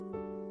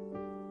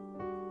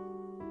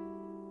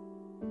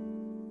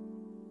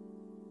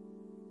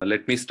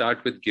Let me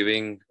start with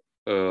giving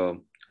a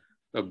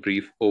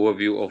brief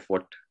overview of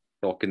what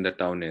Talk in the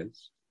Town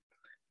is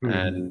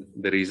and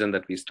the reason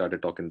that we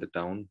started Talk in the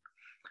Town.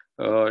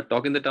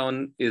 Talk in the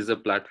Town is a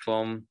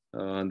platform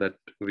that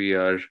we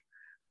are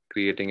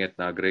creating at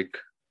Nagrik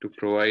to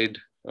provide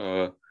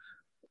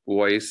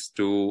voice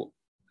to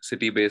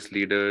city-based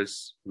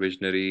leaders,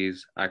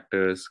 visionaries,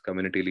 actors,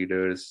 community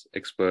leaders,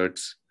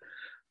 experts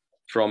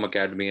from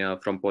academia,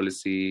 from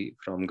policy,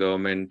 from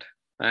government,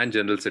 and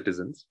general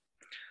citizens,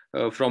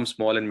 from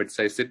small and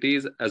mid-sized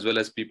cities, as well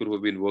as people who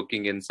have been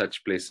working in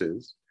such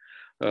places,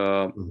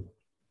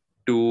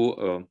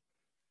 to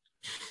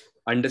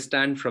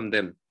understand from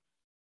them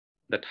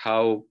that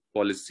how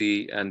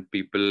policy and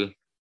people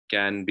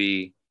can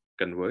be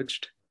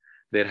converged.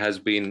 There has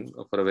been,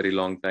 for a very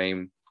long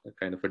time, a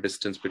kind of a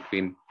distance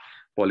between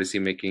policy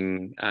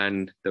making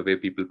and the way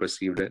people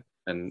perceived it,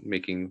 and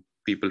making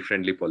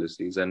people-friendly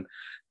policies. And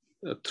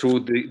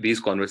through these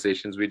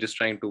conversations, we're just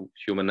trying to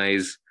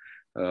humanize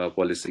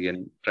policy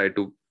and try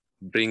to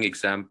bring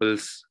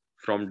examples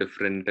from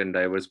different and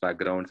diverse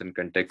backgrounds and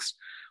contexts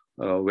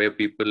where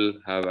people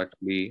have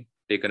actually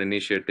taken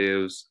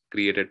initiatives,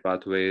 created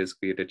pathways,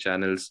 created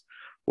channels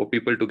for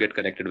people to get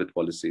connected with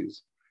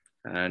policies.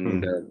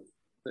 And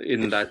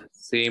in that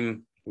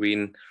same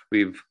vein,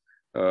 we've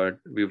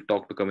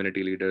talked to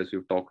community leaders,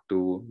 we've talked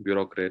to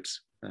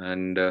bureaucrats,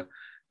 and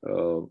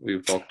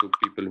we've talked to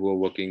people who are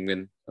working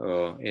in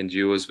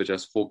NGOs which are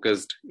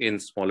focused in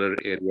smaller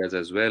areas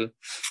as well,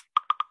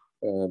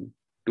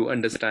 to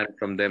understand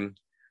from them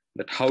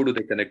that how do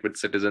they connect with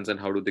citizens and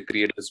how do they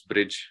create this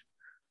bridge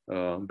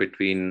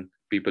between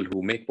people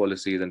who make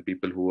policies and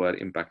people who are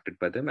impacted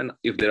by them, and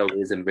if there are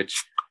ways in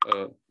which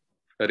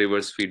a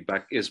reverse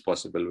feedback is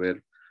possible,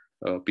 where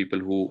people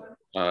who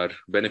are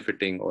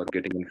benefiting or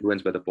getting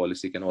influenced by the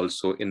policy can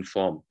also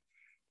inform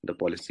the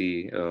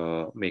policy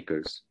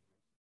makers.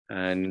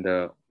 And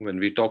when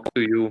we talked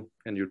to you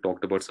and you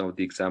talked about some of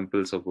the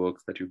examples of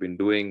works that you've been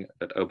doing,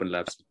 that Urban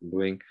Labs have been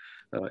doing,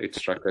 it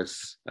struck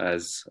us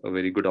as a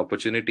very good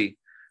opportunity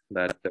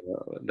that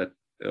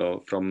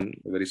from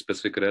a very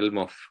specific realm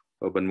of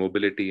urban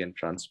mobility and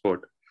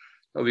transport,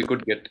 we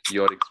could get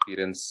your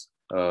experience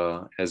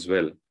as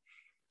well.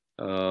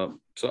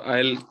 So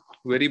I'll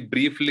very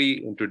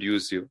briefly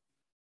introduce you,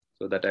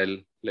 so that I'll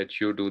let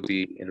you do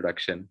the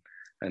introduction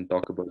and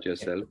talk about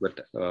yourself.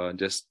 But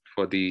just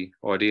for the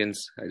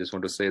audience, I just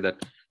want to say that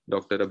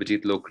Dr.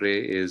 Abhijit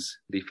Lokre is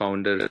the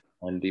founder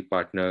and the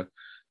partner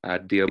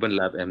at the Urban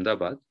Lab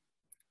Ahmedabad.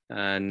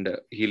 And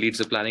he leads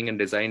the planning and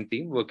design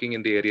team working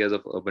in the areas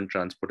of urban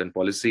transport and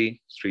policy,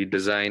 street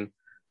design,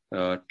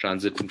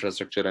 transit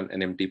infrastructure, and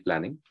NMT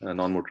planning,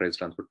 non-motorized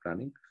transport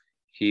planning.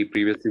 He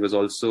previously was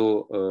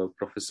also a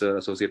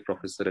associate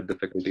professor at the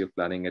Faculty of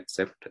Planning at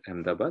CEPT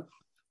Ahmedabad,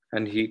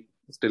 and he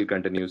still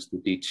continues to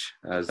teach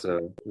as a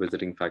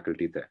visiting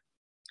faculty there.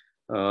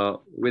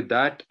 With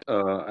that,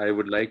 I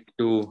would like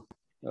to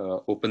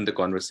open the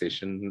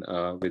conversation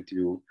with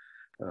you,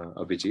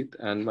 Abhijit.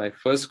 And my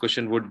first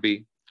question would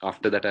be,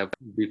 after that I've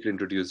briefly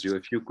introduced you,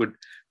 if you could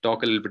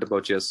talk a little bit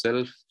about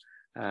yourself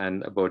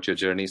and about your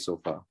journey so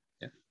far.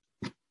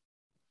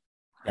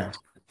 Yeah.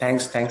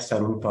 Thanks,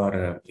 Tarun,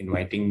 for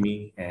inviting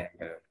me and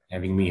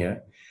having me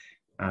here.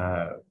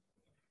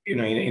 In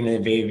a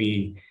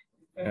way,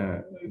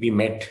 we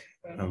met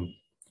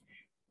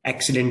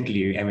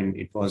accidentally. I mean,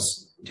 it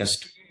was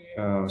just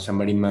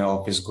somebody in my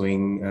office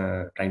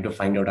trying to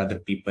find out other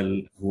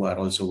people who are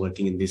also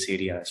working in this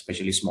area,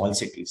 especially small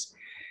cities.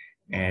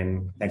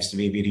 And that's the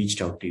way we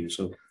reached out to you.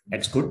 So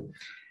that's good.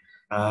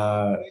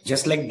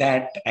 Just like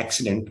that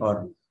accident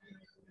or,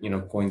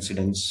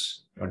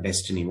 coincidence or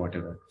destiny,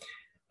 whatever.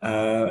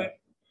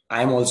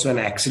 I'm also an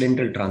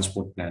accidental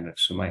transport planner.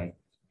 So my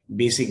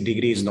basic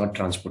degree is not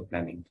transport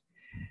planning.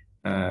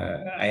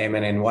 I am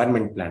an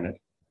environment planner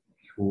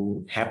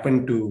who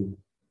happened to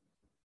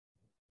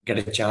get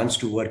a chance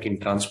to work in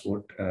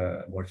transport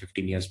about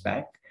 15 years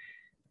back.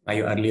 My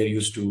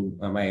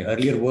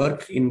earlier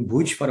work in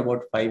Bhuj for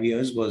about 5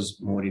 years was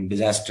more in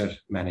disaster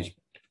management,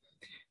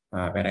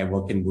 where I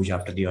worked in Bhuj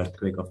after the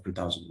earthquake of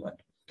 2001.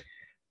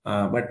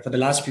 But for the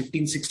last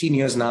 15, 16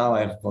 years now,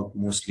 I've worked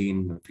mostly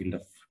in the field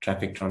of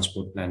traffic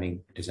transport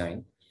planning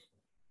design.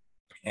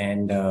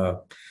 And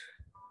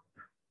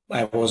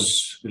I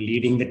was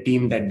leading the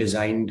team that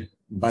designed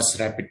bus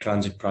rapid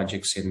transit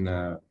projects in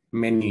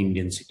many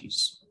Indian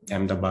cities: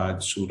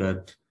 Ahmedabad,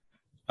 Surat,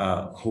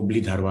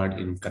 Hubli Dharwad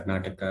in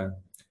Karnataka,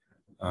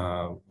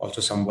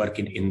 also some work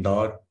in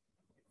Indore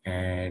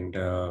and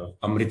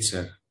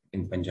Amritsar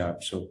in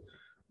Punjab. So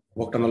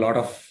worked on a lot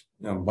of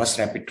bus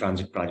rapid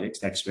transit projects.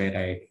 That's where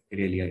I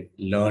really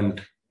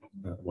learned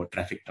about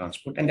traffic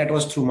transport. And that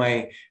was through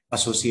my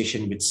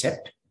association with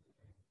CEPT.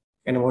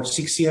 And about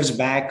 6 years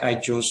back, I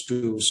chose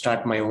to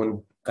start my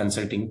own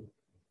consulting,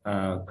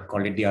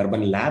 called it the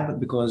Urban Lab,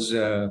 because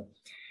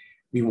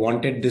we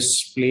wanted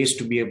this place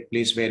to be a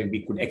place where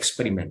we could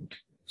experiment.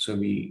 So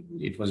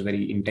it was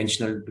very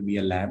intentional to be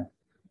a lab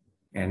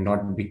and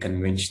not be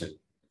conventional.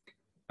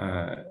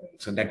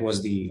 So that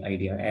was the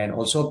idea, and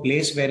also a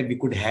place where we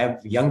could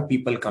have young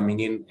people coming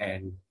in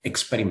and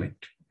experiment.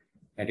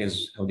 That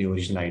is how the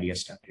original idea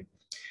started.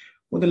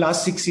 For the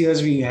last 6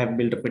 years, we have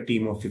built up a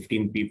team of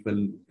 15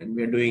 people, and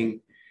we are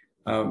doing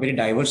very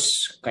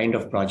diverse kind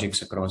of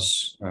projects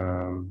across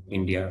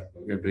India.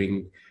 We are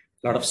doing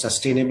a lot of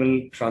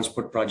sustainable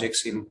transport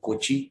projects in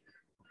Kochi,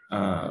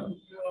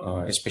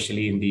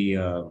 especially in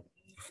the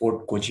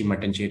Fort Kochi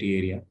Mattancherry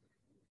area.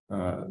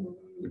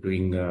 We're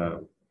doing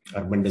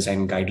urban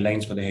design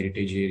guidelines for the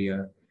heritage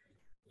area,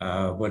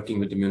 working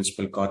with the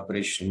municipal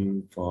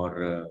corporation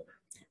for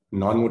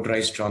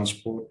non-motorized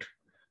transport,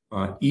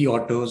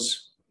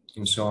 e-autos,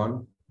 and so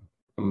on.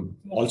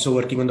 Also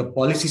working on the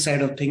policy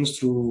side of things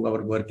through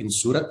our work in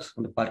Surat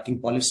on the parking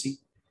policy,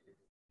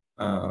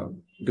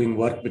 doing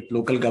work with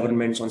local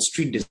governments on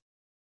street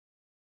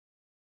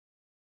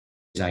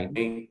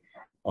design,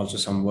 also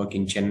some work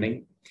in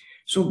Chennai.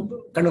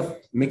 So kind of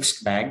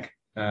mixed bag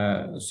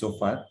so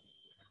far.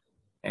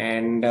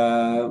 And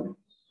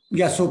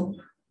so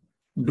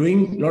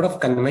doing a lot of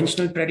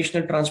conventional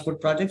traditional transport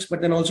projects,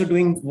 but then also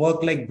doing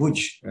work like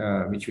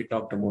Bhuj, which we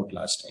talked about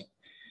last time,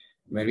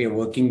 where we are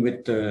working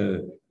with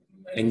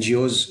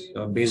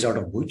NGOs based out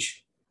of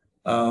Bhuj,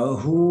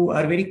 who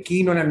are very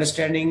keen on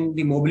understanding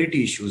the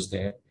mobility issues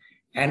there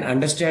and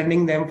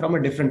understanding them from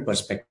a different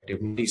perspective,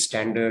 the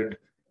standard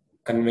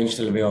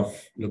conventional way of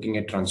looking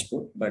at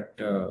transport, but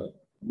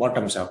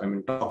bottoms up. I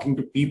mean, talking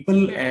to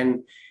people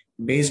and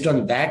based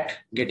on that,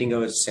 getting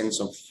a sense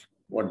of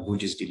what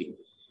Bhuj is dealing with.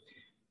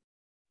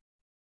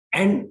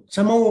 And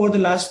somehow over the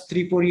last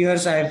 3-4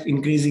 years, I've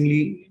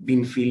increasingly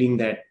been feeling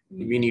that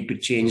we need to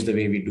change the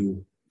way we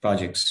do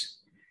projects.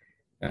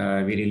 We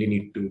really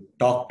need to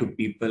talk to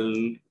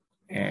people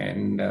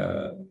and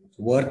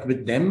work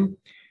with them,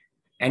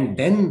 and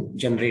then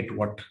generate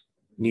what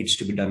needs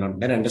to be done, or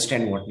then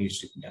understand what needs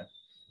to be done.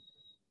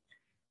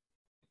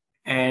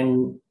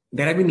 And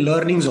there have been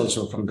learnings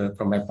also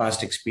from my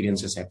past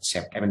experiences at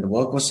CEPT. I mean, the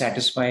work was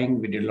satisfying.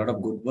 We did a lot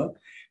of good work,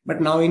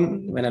 but now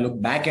when I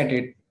look back at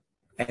it,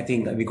 I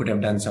think we could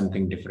have done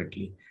something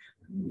differently.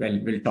 Well,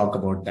 we'll talk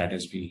about that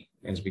as we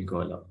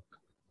go along.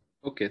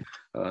 Okay,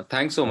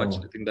 thanks so much.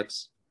 I think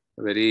that's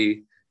a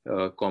very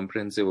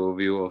comprehensive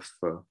overview of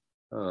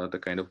the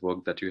kind of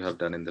work that you have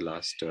done in the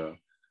last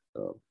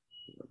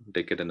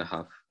decade and a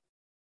half,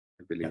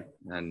 I believe.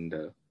 Yeah. And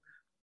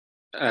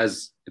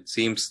as it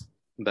seems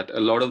that a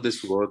lot of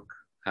this work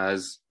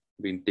has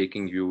been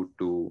taking you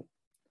to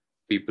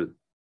people,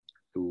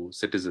 to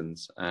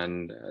citizens.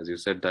 And as you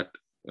said, that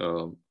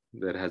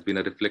there has been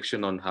a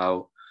reflection on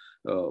how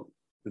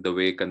the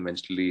way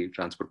conventionally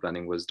transport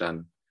planning was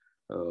done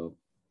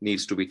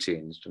needs to be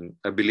changed. And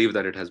I believe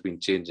that it has been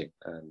changing.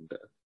 And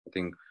I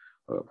think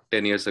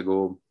 10 years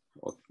ago,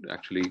 or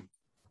actually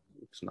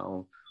it's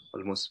now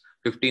almost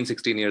 15,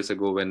 16 years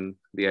ago, when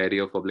the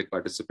idea of public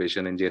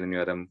participation in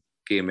JNNURM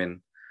came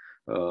in,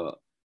 a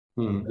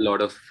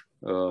lot of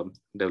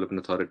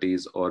development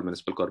authorities or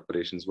municipal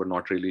corporations were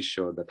not really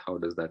sure that how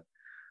does that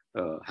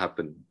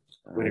happen.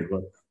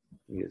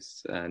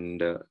 Yes,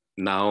 and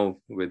now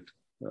with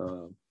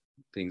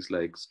things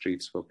like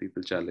Streets for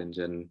People Challenge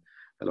and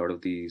a lot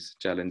of these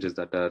challenges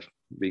that are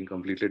being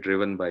completely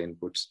driven by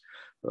inputs.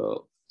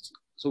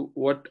 So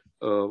what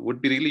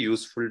would be really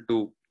useful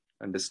to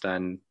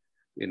understand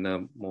in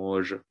a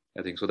more,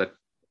 I think, so that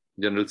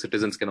general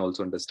citizens can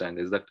also understand,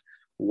 is that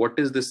what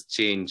is this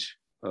change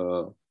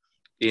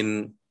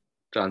in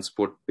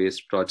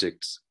transport-based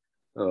projects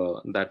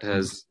that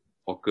has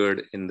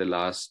occurred in the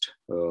last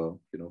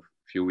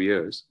few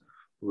years,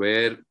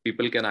 where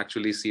people can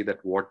actually see that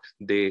what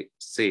they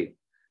say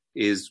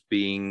is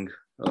being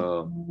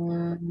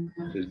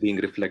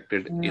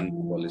reflected in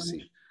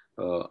policy.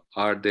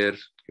 Are there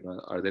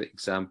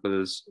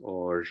examples,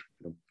 or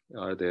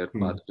are there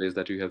pathways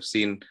that you have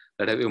seen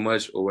that have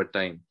emerged over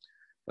time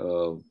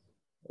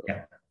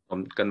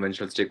from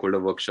conventional stakeholder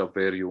workshop,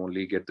 where you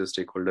only get the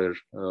stakeholder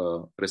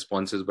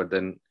responses, but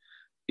then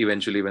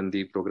eventually when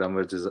the program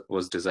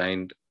was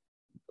designed,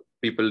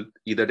 people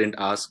either didn't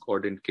ask or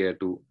didn't care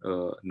to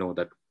know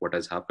that what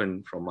has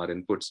happened from our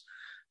inputs,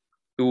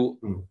 to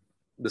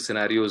the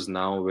scenarios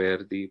now where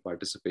the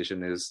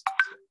participation is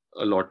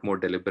a lot more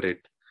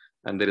deliberate.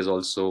 And there is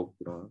also,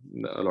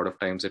 a lot of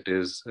times it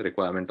is a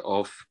requirement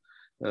of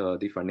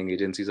the funding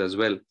agencies as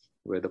well,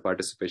 where the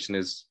participation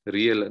is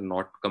real and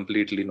not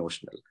completely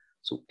notional.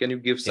 So can you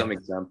give some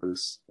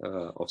examples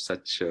of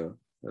such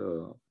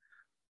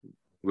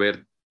where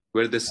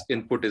this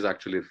input is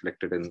actually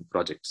reflected in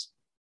projects?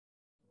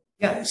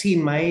 Yeah, see,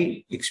 in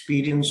my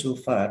experience so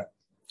far,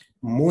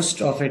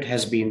 most of it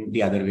has been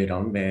the other way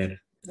around,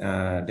 where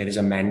there is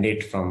a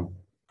mandate from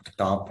the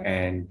top,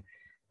 and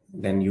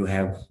then you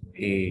have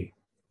a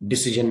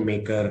decision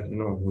maker,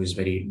 who is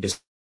very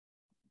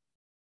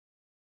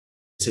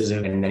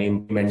decisive and then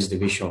implements the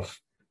wish of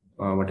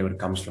whatever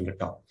comes from the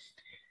top.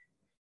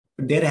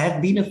 There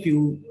have been a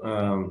few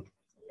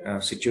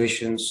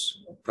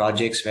situations,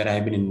 projects where I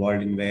have been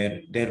involved in,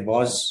 where it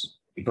was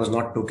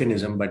not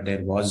tokenism, but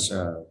there was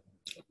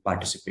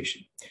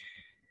participation.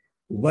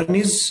 One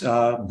is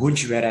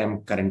Bhuj, where I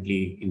am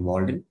currently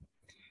involved in.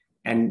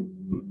 And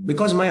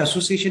because my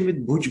association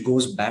with Bhuj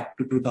goes back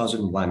to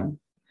 2001,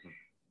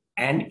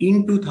 and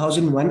in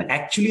 2001,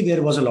 actually,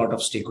 there was a lot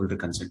of stakeholder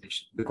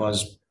consultation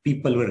because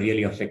people were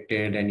really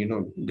affected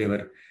and, they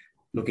were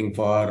looking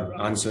for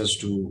answers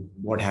to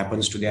what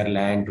happens to their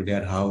land, to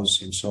their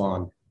house, and so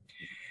on.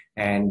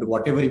 And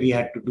whatever we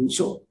had to do.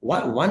 So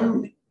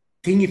one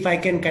thing, if I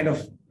can kind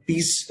of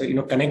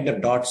connect the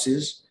dots,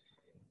 is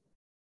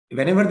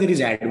whenever there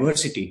is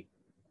adversity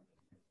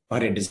or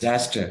a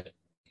disaster,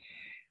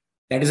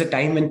 that is a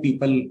time when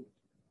people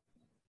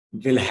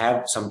will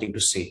have something to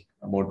say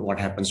about what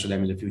happens to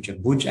them in the future.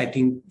 Bhuj, I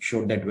think,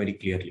 showed that very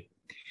clearly.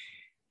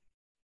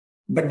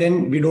 But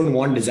then we don't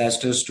want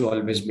disasters to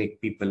always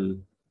make people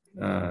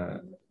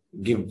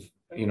give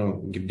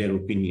their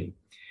opinion.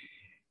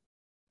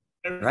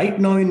 Right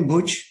now in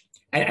Bhuj,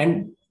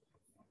 and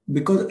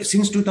because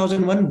since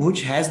 2001,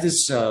 Bhuj has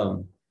this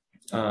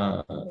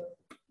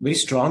very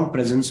strong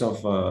presence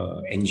of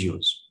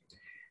NGOs.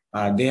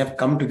 They have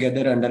come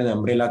together under an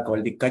umbrella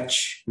called the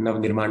Kutch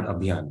Navnirman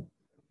Abhiyan.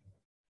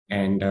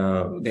 And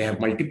they have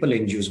multiple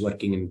NGOs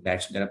working in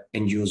that. So there are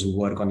NGOs who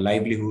work on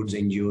livelihoods,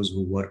 NGOs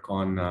who work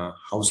on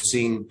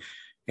housing,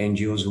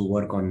 NGOs who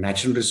work on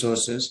natural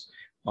resources,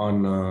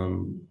 on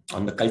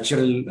the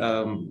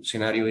cultural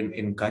scenario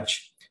in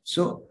Kutch.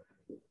 So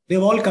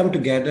they've all come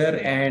together,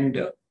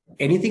 and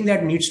anything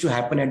that needs to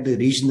happen at the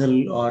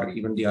regional or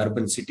even the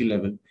urban city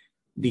level,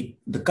 the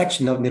Kutch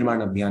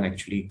Navnirman Abhiyan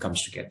actually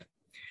comes together.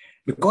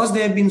 Because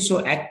they have been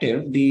so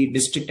active, the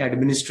district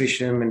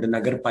administration and the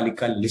Nagar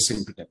Palika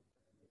listen to them.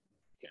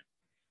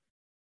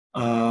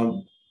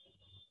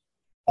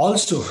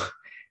 Also,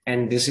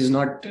 and this is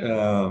not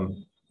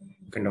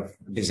kind of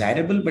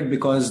desirable, but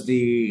because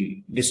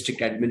the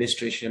district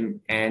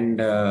administration and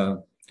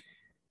the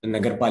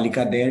Nagar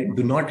Palika there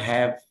do not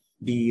have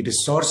the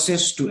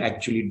resources to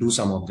actually do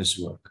some of this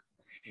work,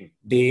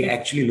 they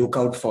actually look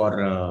out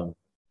for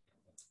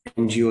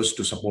NGOs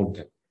to support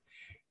them.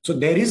 So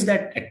there is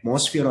that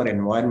atmosphere or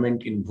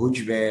environment in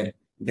Bhuj where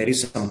there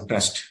is some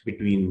trust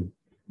between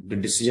the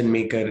decision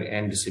maker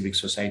and the civic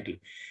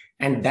society.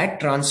 And that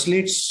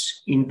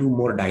translates into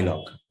more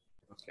dialogue.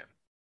 Okay.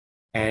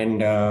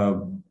 And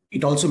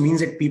it also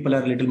means that people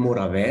are a little more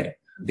aware.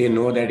 They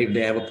know that if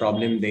they have a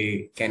problem,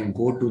 they can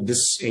go to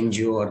this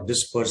NGO or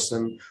this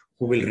person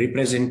who will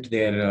represent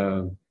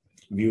their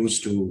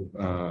views to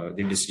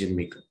the decision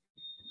maker.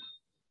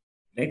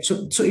 Right?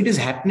 So it is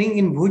happening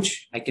in Bhuj.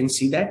 I can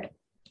see that.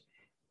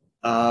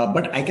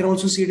 But I can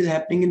also see it is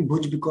happening in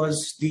Bhuj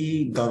because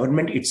the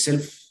government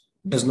itself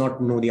does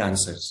not know the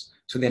answers.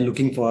 So they're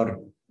looking for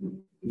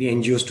the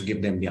NGOs to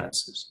give them the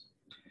answers.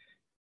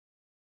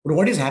 But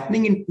what is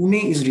happening in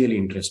Pune is really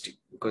interesting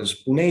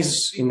because Pune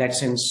is, in that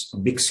sense, a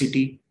big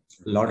city,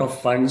 a lot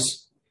of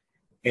funds,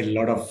 a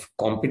lot of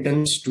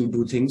competence to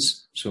do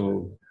things.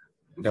 So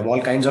there are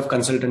all kinds of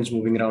consultants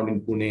moving around in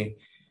Pune,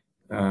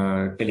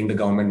 telling the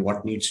government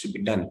what needs to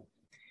be done.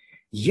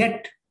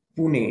 Yet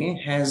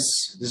Pune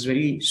has this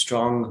very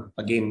strong,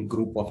 again,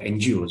 group of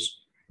NGOs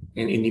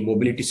in the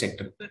mobility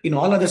sector, in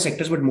all other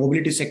sectors, but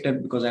mobility sector,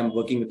 because I'm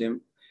working with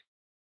them.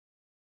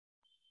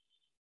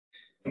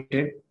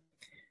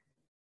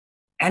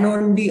 And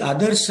on the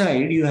other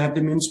side, you have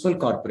the municipal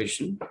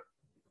corporation.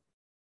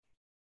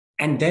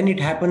 And then it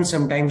happens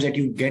sometimes that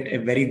you get a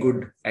very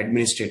good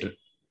administrator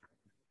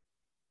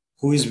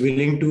who is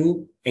willing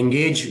to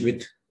engage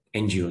with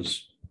NGOs.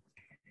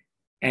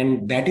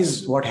 And that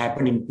is what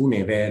happened in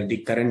Pune, where the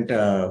current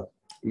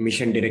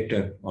mission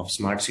director of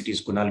Smart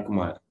Cities, Kunal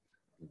Kumar,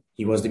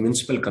 he was the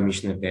municipal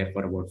commissioner there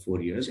for about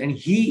 4 years. And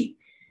he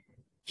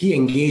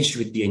engaged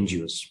with the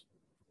NGOs.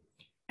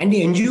 And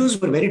the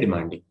NGOs were very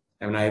demanding.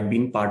 I mean, I have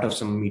been part of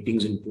some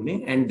meetings in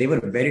Pune, and they were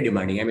very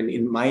demanding. I mean,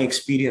 in my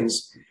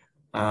experience,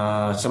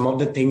 some of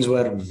the things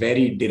were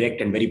very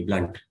direct and very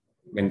blunt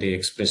when they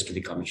expressed to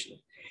the commissioner.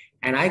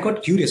 And I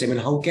got curious. I mean,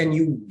 how can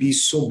you be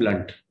so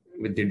blunt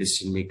with the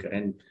decision maker?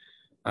 And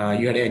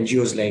you had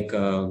NGOs like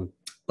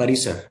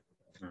Parisar,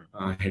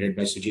 headed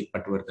by Sujit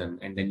Patwardhan.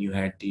 And then you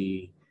had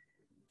the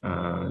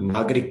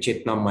Nagarik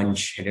Chetna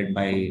Manch, headed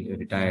by a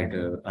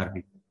retired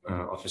army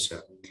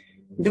officer.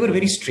 They were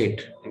very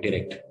straight and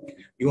direct.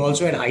 You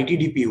also had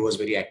ITDP, who was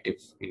very active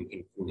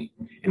in Pune.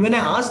 And when I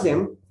asked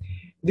them,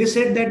 they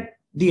said that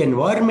the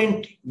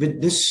environment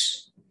with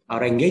this,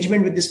 our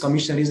engagement with this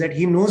commissioner, is that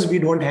he knows we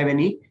don't have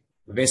any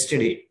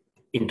vested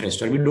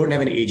interest or we don't have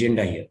an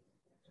agenda here.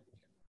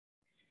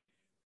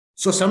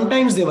 So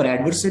sometimes they were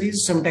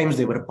adversaries, sometimes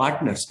they were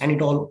partners, and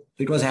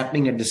it was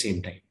happening at the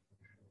same time.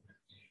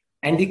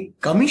 And the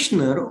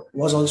commissioner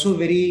was also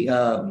very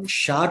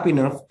sharp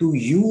enough to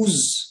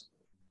use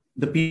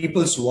the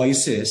people's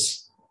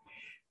voices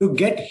to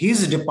get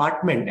his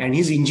department and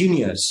his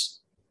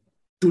engineers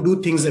to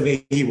do things the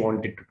way he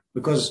wanted to.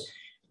 Because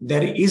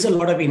there is a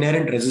lot of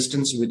inherent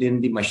resistance within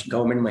the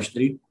government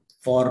machinery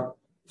for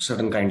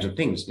certain kinds of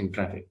things in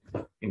traffic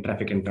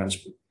and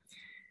transport.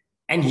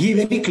 And he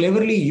very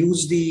cleverly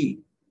used the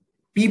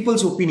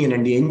people's opinion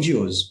and the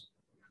NGOs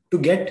to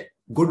get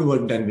good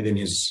work done within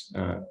his.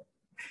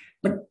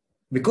 But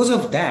because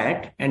of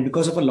that, and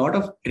because of a lot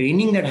of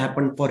training that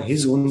happened for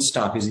his own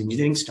staff, his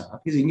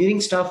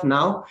engineering staff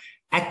now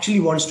actually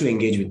wants to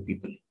engage with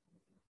people.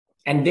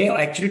 And they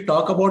actually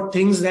talk about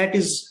things that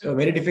is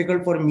very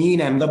difficult for me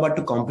in Ahmedabad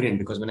to comprehend,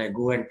 because when I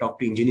go and talk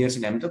to engineers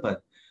in Ahmedabad,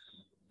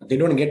 they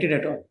don't get it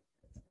at all.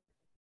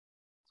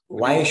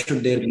 Why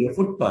should there be a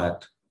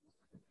footpath?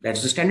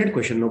 That's the standard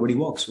question. Nobody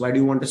walks. Why do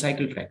you want a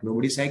cycle track?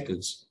 Nobody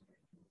cycles.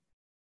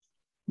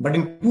 But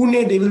in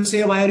Pune, they will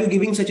say, why are you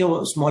giving such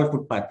a small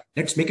footpath?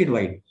 Let's make it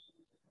wide.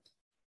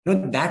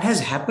 That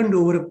has happened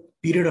over a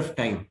period of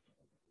time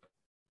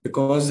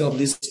because of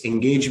this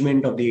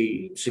engagement of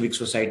the civic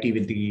society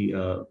with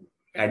the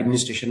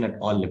administration at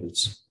all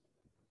levels.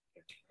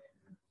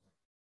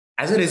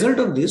 As a result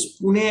of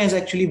this, Pune has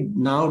actually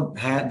now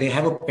they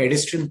have a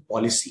pedestrian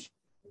policy,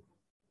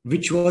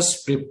 which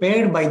was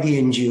prepared by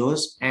the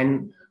NGOs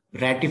and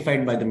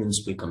ratified by the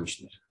municipal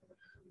commissioner.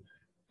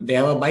 They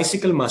have a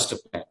bicycle master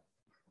plan,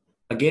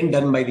 again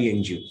done by the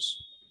NGOs.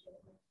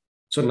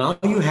 So now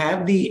you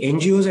have the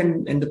NGOs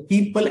and the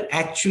people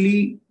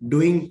actually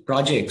doing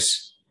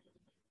projects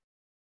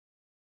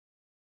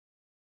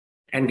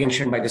and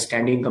mentioned by the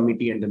standing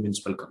committee and the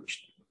municipal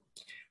commission.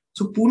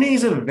 So Pune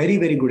is a very,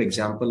 very good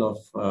example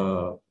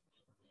of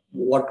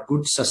what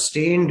good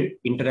sustained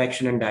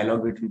interaction and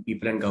dialogue between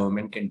people and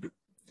government can do.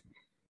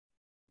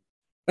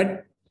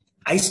 But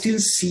I still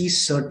see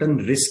certain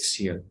risks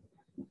here.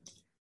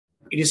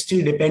 It is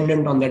still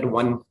dependent on that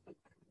one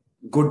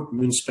good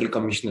municipal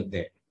commissioner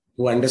there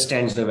who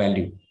understands the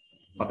value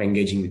of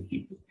engaging with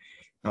people.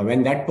 Now,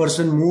 when that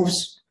person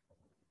moves,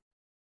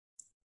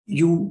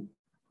 you're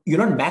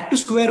not back to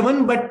square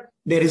one, but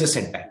there is a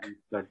setback.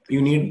 Exactly.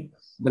 You need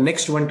the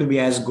next one to be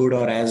as good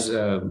or as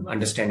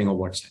understanding of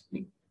what's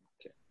happening.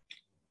 Okay.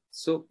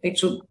 So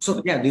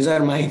yeah, these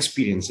are my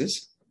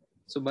experiences.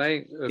 So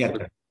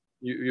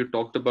you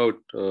talked about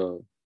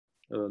the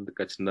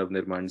Kutch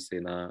Nirman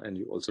Sena, and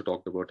you also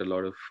talked about a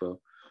lot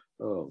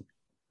of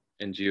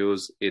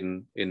NGOs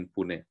in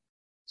Pune.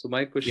 So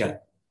my question,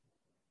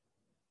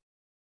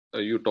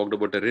 you talked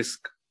about a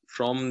risk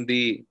from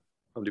the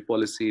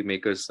policy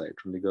makers side,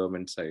 from the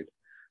government side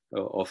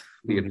of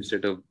the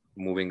administrative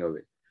moving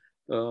away.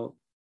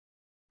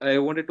 I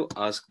wanted to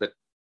ask that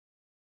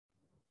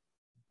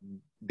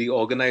the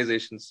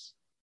organizations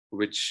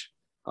which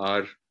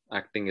are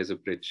acting as a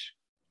bridge,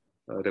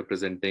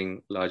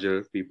 representing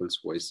larger people's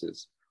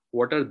voices,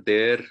 what are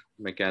their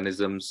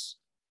mechanisms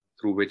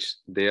through which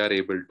they are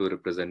able to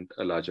represent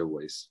a larger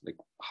voice? Like,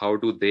 how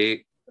do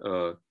they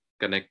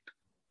connect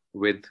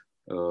with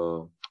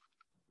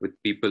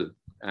people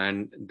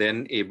and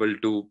then able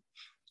to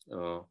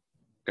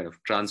kind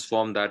of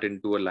transform that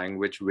into a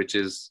language which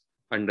is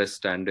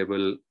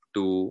understandable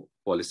to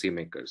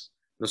policymakers?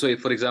 So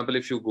if, for example,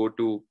 if you go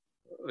to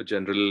a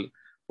general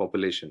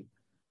population,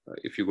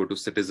 if you go to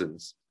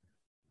citizens,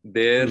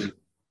 their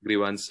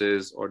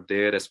grievances or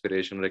their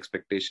aspiration or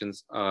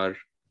expectations are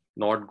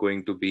not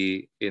going to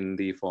be in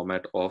the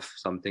format of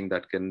something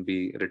that can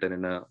be written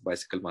in a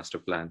bicycle master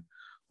plan,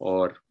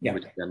 or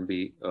which can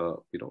be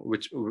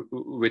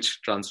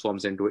which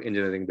transforms into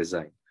engineering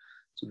design.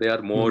 So they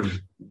are more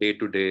day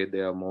to day,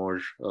 they are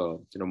more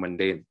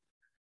mundane,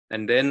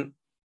 and then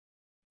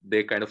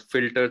they kind of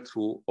filter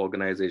through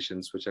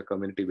organizations which are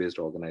community based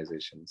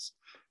organizations,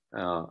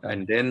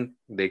 and then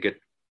they get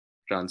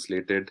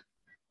translated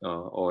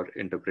or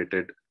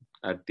interpreted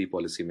at the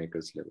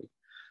policymakers level.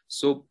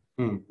 So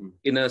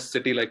in a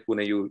city like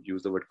Pune, you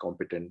use the word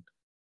competent.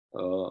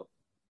 So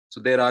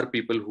there are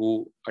people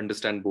who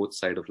understand both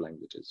sides of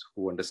languages,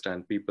 who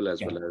understand people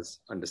as well as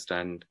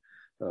understand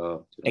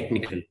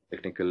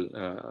technical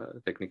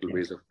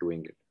ways of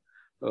doing it.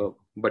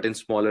 But in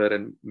smaller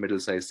and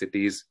middle-sized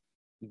cities,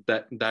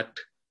 that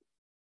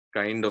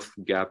kind of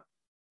gap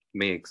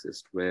may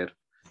exist, where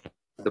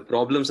the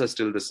problems are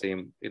still the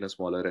same in a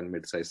smaller and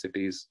mid-sized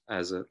cities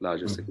as a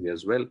larger city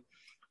as well.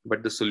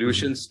 But the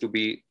solutions to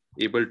be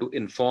able to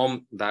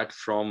inform that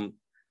from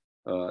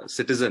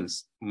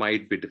citizens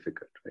might be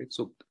difficult, right?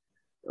 So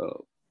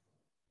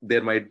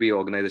there might be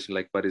organizations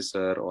like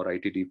Parisar or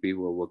ITDP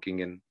who are working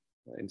in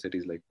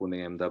cities like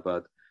Pune,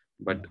 Ahmedabad.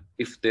 But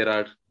if there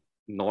are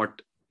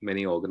not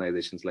many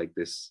organizations like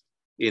this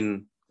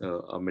in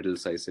a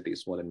middle-sized city,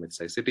 small and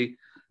mid-sized city,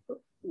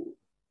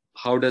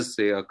 how does,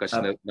 say, a Kutch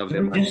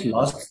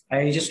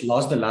I just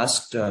lost the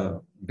last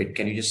bit.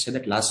 Can you just say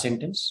that last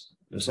sentence?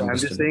 So I'm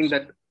just saying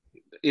that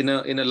in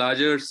a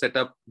larger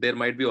setup, there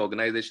might be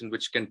organizations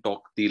which can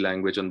talk the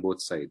language on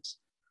both sides.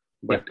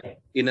 But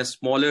in a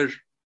smaller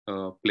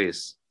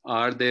place,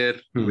 are there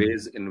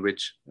ways in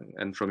which,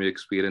 and from your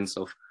experience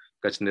of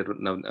Kutch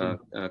Nirman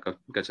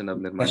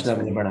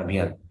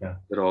Abhijeet,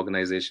 there are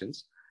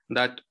organizations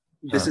that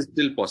this is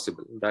still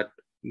possible, that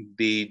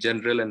the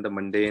general and the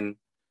mundane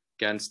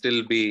can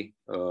still be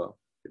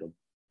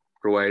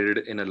provided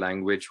in a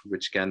language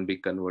which can be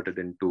converted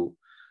into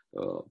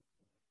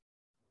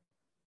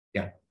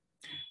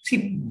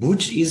See,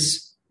 Bhuj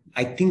is,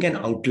 I think, an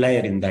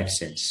outlier in that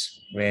sense,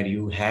 where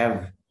you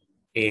have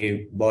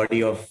a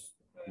body of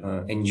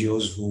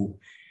NGOs who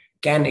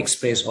can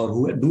express or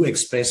who do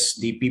express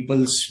the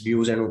people's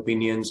views and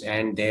opinions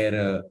and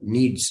their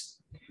needs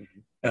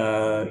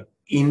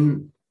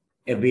in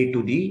a way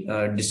to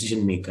the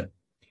decision maker.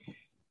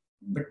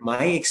 But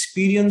my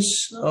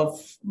experience of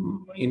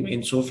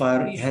in so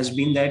far has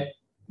been that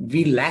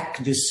we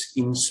lack this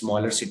in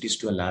smaller cities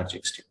to a large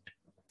extent.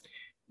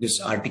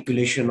 This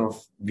articulation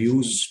of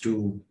views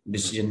to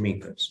decision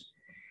makers.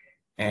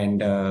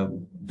 And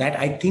that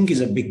I think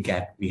is a big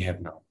gap we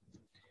have now.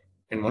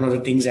 And one of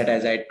the things that,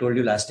 as I told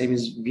you last time,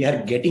 is we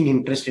are getting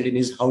interested in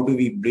is how do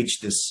we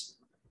bridge this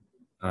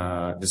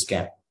this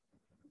gap.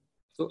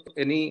 So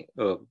any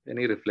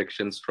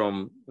reflections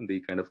from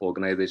the kind of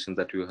organizations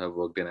that you have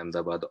worked in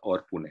Ahmedabad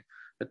or Pune,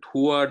 that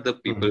who are the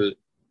people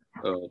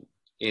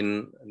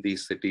in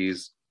these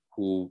cities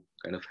who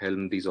kind of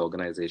helm these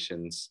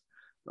organizations,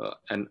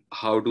 and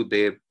how do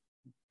they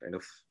kind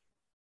of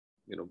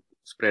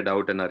spread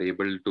out and are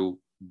able to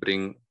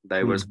bring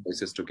diverse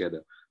voices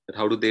together? That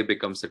how do they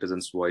become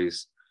citizens'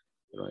 voice?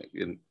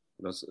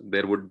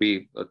 There would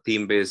be a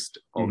theme-based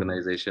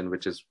organization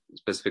which is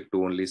specific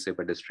to only, say,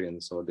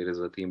 pedestrians, or there is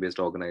a theme-based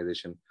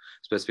organization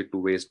specific to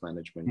waste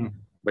management.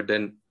 But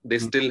then they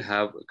still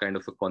have kind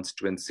of a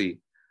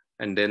constituency,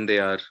 and then they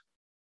are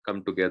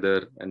come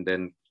together and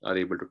then are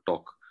able to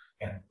talk.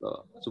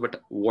 But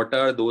what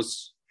are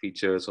those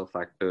features or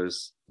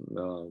factors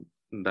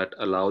that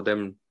allow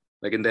them?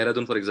 Like in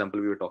Dehradun, for example,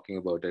 we were talking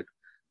about it,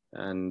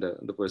 and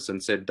the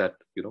person said that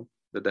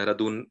that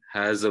Dehradun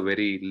has a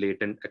very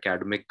latent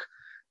academic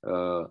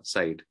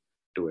side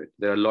to it.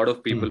 There are a lot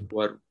of people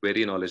who are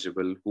very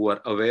knowledgeable, who are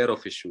aware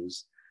of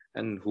issues,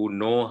 and who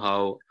know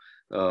how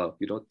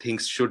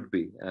things should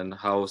be and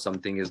how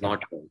something is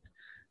not right.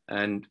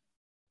 And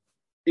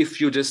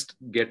if you just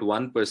get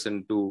one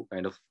person to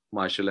kind of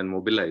marshal and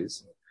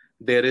mobilize,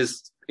 there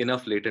is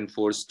enough latent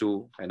force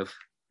to kind of,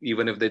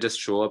 even if they just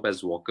show up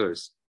as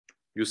walkers,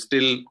 you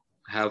still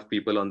have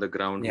people on the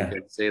ground who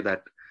can say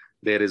that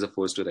there is a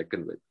force to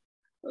reckon with.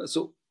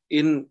 So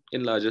in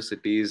larger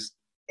cities,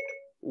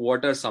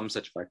 what are some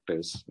such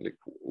factors? Like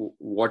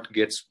what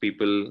gets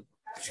people?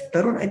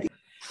 Tarun, I think,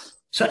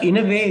 so in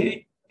a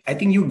way, I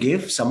think you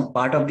gave some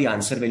part of the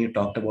answer when you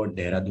talked about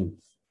Dehradun.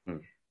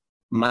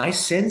 My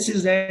sense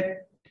is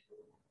that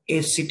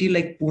a city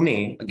like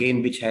Pune,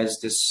 again, which has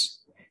this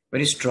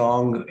very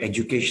strong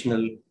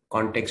educational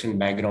context and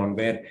background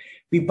where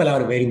people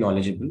are very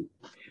knowledgeable,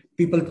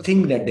 people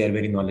think that they're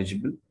very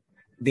knowledgeable,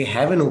 they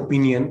have an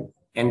opinion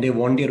and they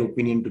want their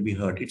opinion to be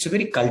heard. It's a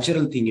very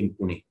cultural thing in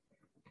Pune.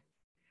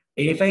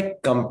 If I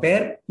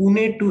compare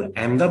Pune to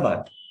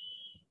Ahmedabad,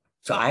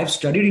 so I have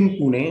studied in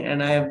Pune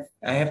and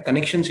I have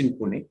connections in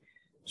Pune,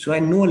 so I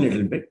know a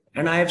little bit,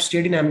 and I have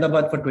stayed in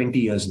Ahmedabad for 20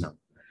 years now,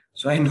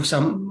 so I know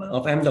some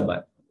of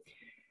Ahmedabad.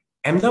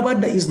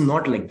 Ahmedabad is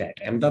not like that.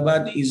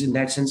 Ahmedabad is in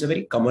that sense a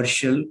very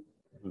commercial,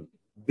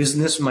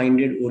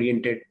 business-minded,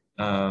 oriented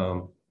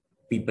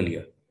people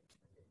here.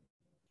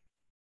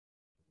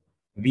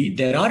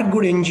 There are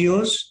good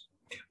NGOs,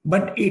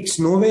 but it's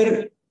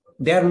nowhere.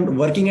 They are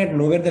working at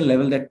nowhere the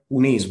level that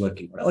Pune is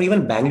working, or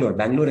even Bangalore.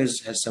 Bangalore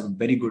has some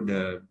very good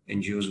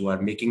NGOs who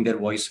are making their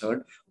voice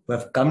heard, who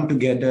have come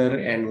together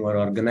and who are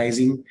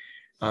organizing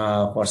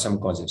for some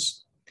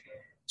causes.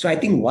 So I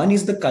think one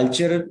is the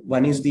culture,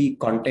 one is the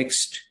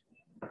context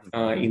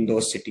in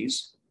those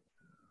cities.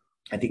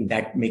 I think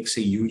that makes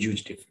a huge,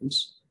 huge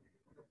difference.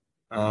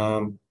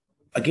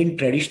 Again,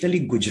 traditionally,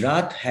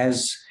 Gujarat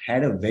has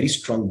had a very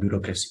strong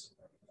bureaucracy.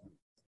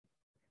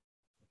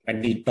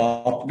 And the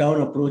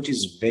top-down approach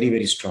is very,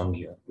 very strong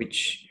here.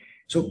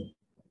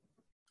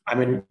 I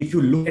mean, if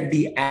you look at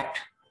the Act,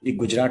 the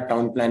Gujarat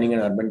Town Planning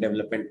and Urban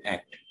Development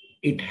Act,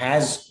 it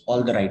has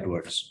all the right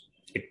words.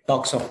 It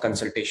talks of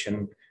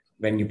consultation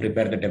when you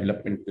prepare the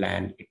development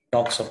plan. It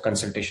talks of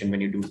consultation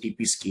when you do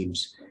TP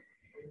schemes.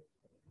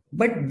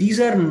 But these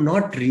are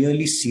not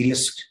really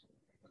serious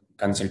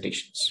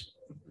consultations.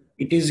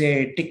 It is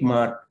a tick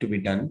mark to be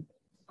done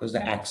because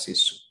the Act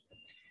says so.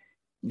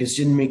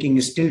 Decision making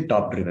is still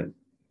top-driven.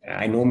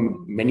 I know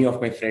many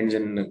of my friends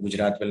in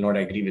Gujarat will not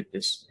agree with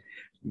this,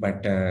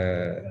 but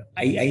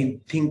I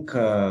think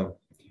Ahmedabad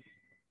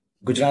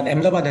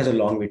has a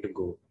long way to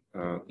go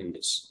in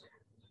this.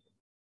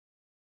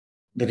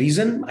 The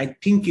reason I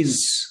think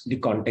is the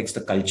context,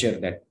 the culture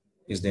that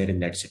is there in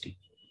that city.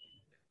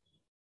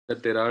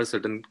 That there are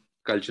certain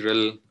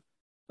cultural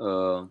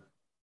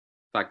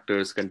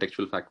factors,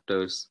 contextual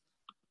factors,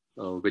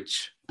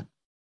 which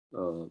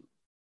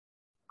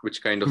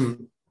kind of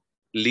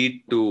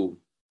lead to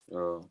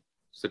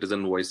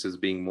citizen voices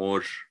being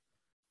more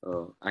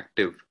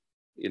active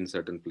in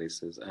certain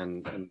places,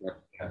 and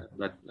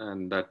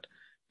that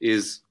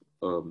is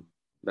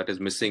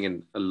missing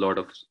in a lot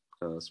of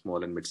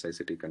small and mid-sized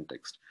city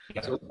context.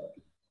 So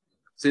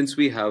since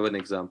we have an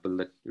example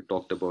that you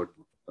talked about,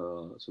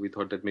 so we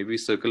thought that maybe we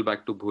circle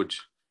back to Bhuj,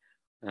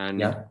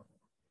 and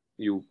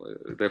you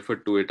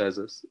referred to it as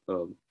a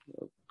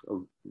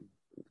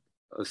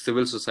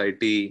civil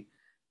society,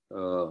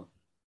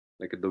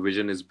 like the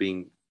vision is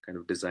being kind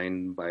of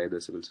designed by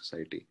the civil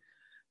society.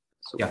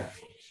 So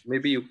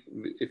maybe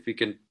if we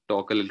can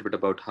talk a little bit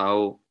about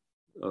how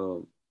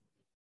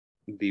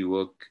the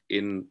work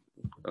in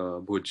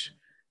Bhuj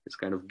is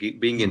kind of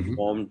being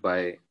informed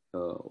by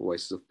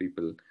voices of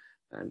people,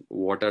 and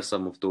what are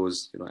some of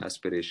those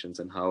aspirations,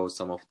 and how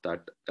some of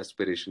that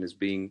aspiration is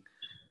being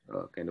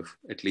kind of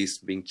at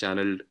least being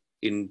channeled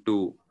into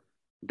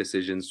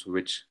decisions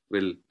which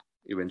will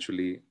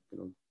eventually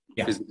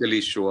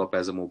physically show up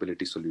as a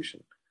mobility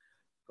solution.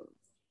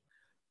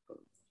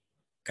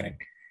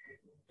 Correct.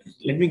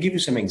 Let me give you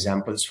some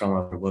examples from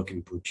our work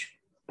in Bhuj.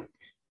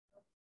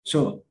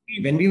 So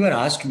when we were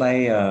asked by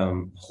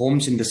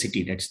Homes in the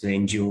City, that's the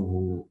NGO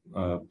who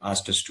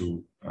asked us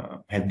to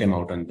help them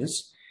out on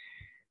this,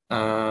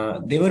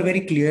 they were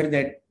very clear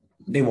that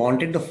they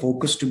wanted the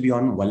focus to be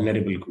on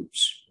vulnerable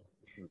groups,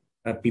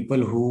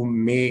 people who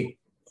may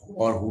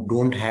or who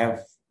don't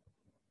have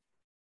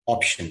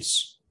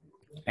options,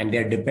 and they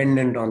are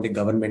dependent on the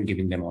government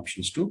giving them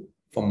options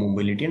for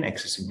mobility and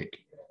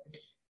accessibility.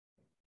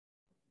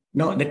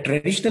 Now, the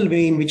traditional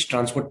way in which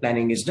transport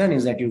planning is done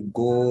is that you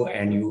go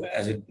and you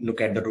look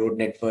at the road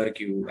network,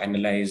 you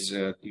analyze,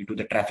 you do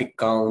the traffic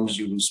counts,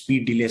 you do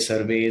speed delay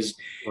surveys,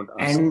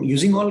 and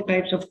using all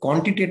types of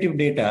quantitative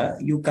data,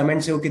 you come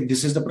and say, okay,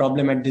 this is the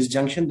problem at this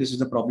junction, this is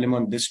the problem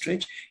on this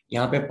stretch.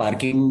 यहाँ पे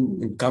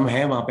parking कम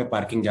है, वहाँ पे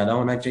parking ज़्यादा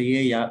होना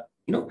चाहिए, या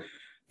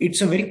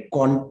it's a very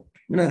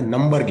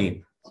number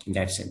game in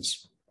that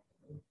sense.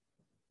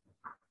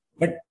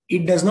 But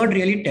it does not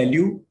really tell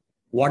you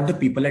what the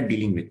people are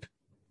dealing with.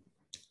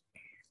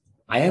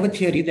 I have a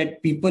theory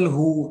that people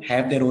who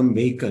have their own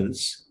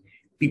vehicles,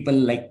 people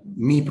like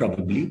me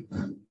probably,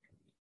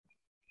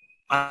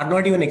 are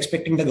not even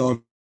expecting the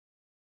government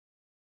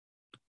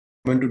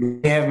to do.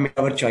 We have made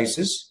our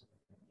choices.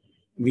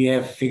 We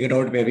have figured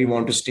out where we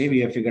want to stay. We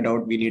have figured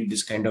out we need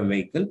this kind of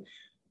vehicle.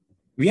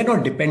 We are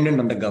not dependent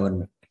on the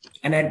government.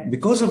 And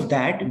because of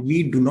that,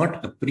 we do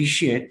not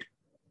appreciate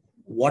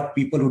what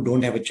people who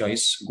don't have a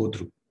choice go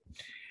through.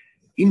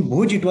 In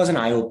Bhuj, it was an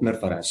eye-opener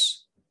for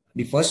us.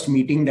 The first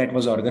meeting that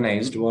was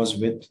organized was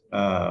with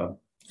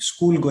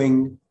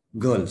school-going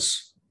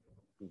girls.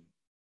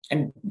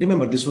 And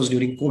remember, this was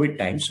during COVID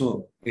time,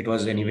 so it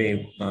was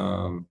anyway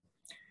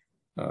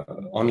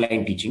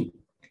online teaching.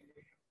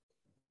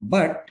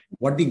 But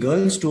what the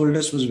girls told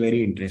us was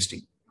very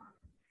interesting.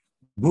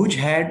 Bhuj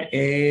had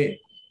a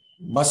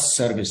bus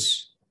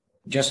service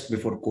just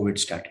before COVID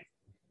started.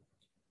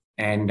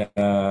 And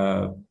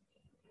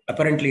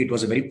apparently it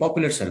was a very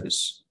popular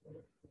service.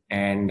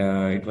 And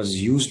it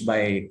was used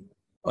by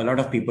a lot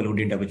of people who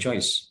didn't have a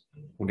choice,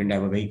 who didn't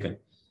have a vehicle.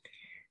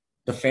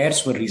 The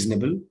fares were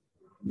reasonable.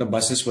 The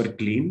buses were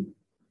clean.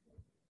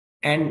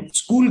 And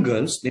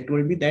schoolgirls, they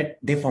told me that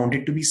they found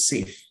it to be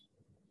safe.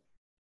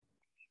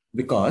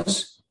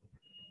 Because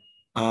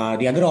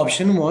the other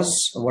option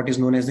was what is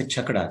known as the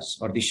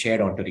chakras, or the shared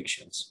auto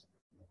rickshaws,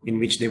 in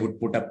which they would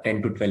put up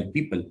 10 to 12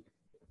 people.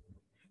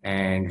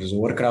 And it was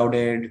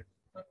overcrowded.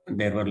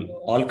 There were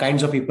all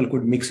kinds of people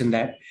could mix in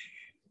that.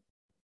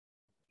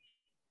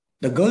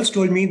 The girls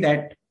told me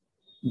that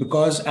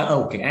because,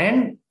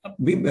 and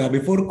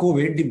before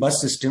COVID, the bus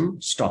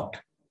system stopped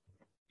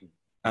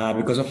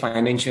because of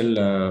financial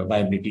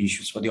viability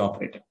issues for the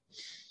operator.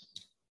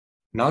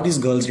 Now these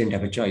girls didn't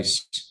have a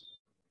choice.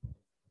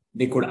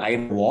 They could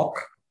either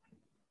walk,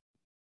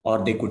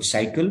 or they could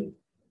cycle,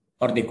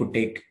 or they could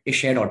take a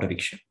shared auto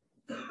rickshaw.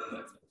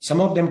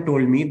 Some of them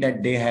told me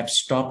that they have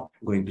stopped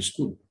going to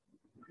school.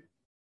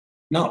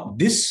 Now,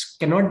 this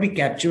cannot be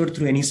captured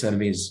through any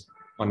surveys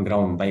on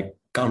ground by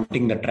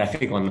counting the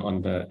traffic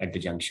at the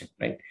junction,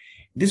 right?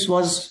 This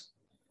was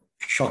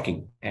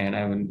shocking.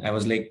 And I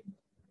was like,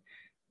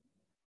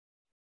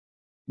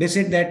 they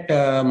said that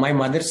my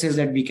mother says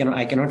that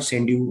I cannot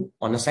send you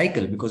on a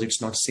cycle because it's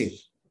not safe.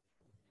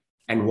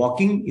 And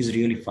walking is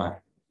really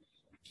far.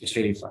 It's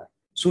really far.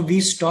 So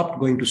we stopped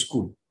going to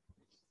school.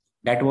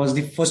 That was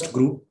the first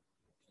group.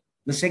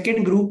 The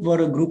second group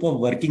were a group of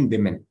working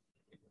women.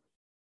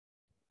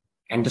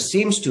 And the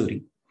same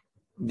story.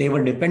 They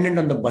were dependent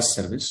on the bus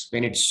service.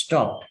 When it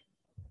stopped,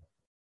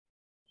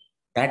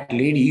 that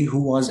lady,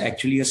 who was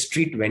actually a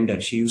street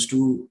vendor, she used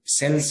to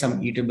sell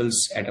some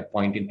eatables at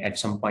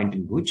some point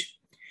in Bhuj,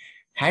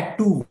 had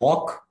to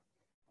walk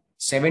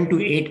 7 to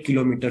 8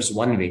 kilometers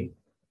one way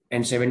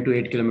and 7 to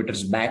 8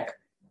 kilometers back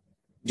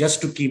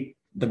just to keep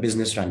the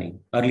business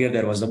running. Earlier,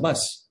 there was the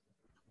bus.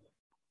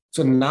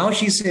 So now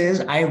she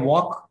says, I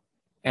walk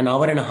an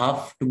hour and a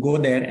half to go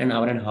there, an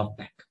hour and a half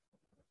back.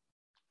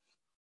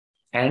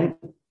 And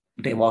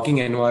the walking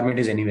environment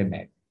is anyway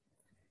bad.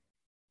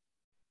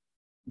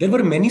 There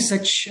were many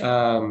such,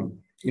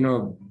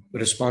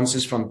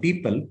 responses from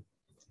people.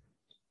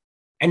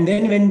 And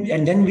then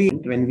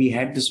when we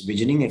had this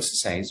visioning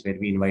exercise where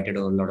we invited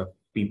a lot of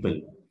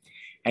people,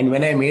 and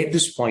when I made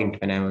this point,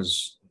 when I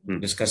was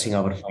discussing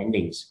our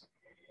findings,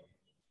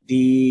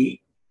 the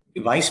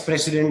vice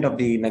president of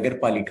the Nagar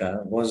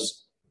Palika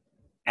was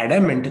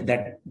adamant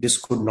that this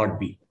could not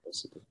be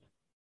possible.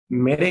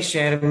 मेरे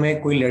शहर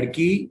में कोई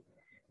लड़की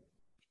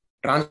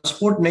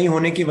transport नहीं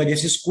होने की वजह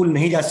से स्कूल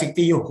नहीं जा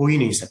सकती, ये हो ही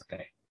नहीं सकता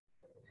है.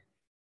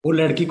 वो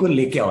लड़की को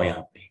लेके आओ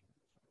यहाँ पे.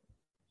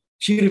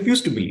 She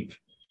refused to believe.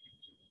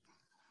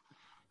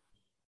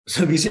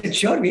 So we said,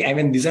 sure,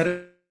 these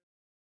are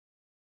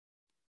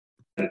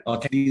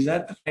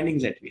the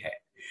findings that we had.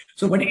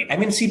 So, but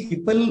see,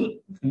 people,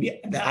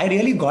 I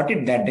really got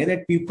it that day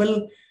that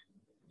people,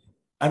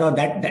 I know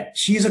that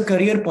she is a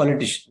career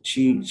politician.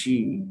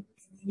 She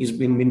has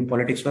been in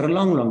politics for a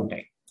long, long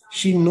time.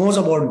 She knows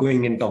about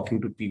going and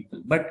talking to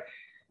people, but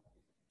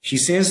she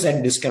says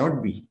that this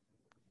cannot be.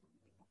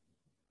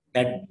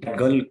 That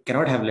girl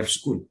cannot have left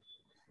school.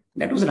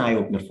 That was an eye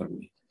opener for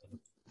me.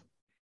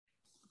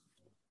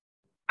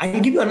 I'll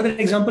give you another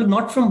example,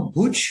 not from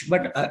Bhuj,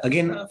 but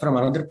again from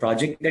another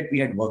project that we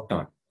had worked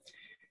on.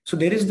 So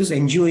there is this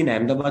NGO in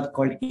Ahmedabad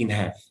called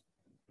INHAF,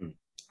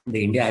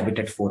 the India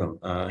Habitat Forum,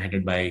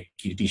 headed by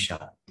Kirti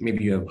Shah.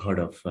 Maybe you have heard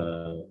of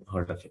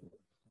him.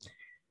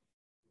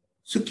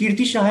 So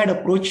Kirti Shah had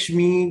approached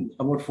me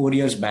about 4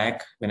 years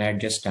back when I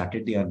had just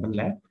started the Urban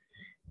Lab,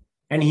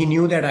 and he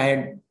knew that I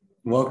had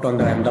worked on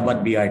the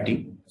Ahmedabad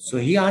BRT. So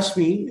he asked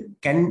me,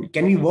 can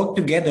we work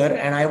together?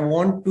 And I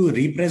want to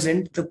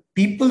represent the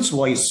people's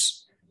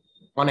voice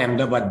on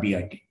Ahmedabad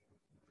BRT.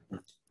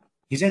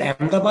 He said,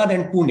 Ahmedabad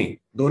and Pune,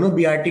 dono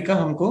BRT ka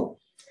humko,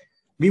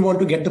 we want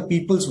to get the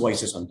people's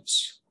voices on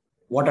this.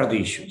 What are the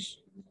issues?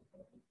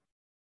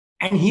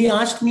 And he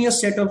asked me a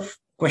set of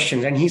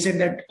questions. And he said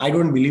that I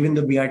don't believe in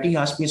the BRT. He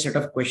asked me a set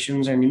of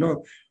questions and,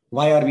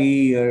 why are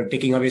we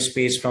taking away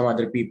space from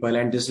other people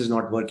and this is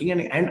not working?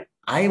 And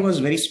I was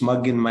very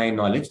smug in my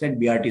knowledge that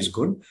BRT is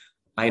good.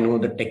 I know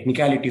the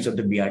technicalities of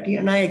the BRT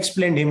and I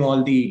explained him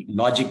all the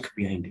logic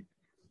behind it.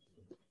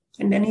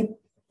 And then he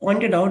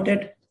pointed out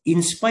that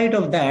in spite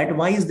of that,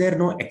 why is there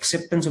no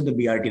acceptance of the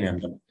BRT in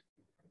Ahmedabad?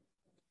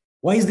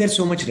 Why is there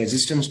so much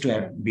resistance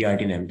to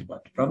BRT in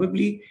Ahmedabad?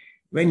 Probably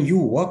when you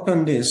worked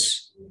on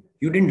this,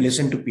 you didn't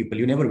listen to people.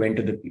 You never went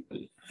to the people.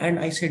 And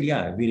I said,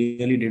 yeah, we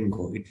really didn't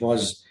go. It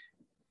was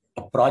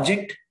a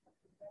project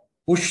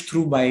pushed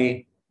through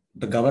by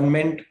the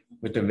government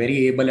with a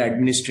very able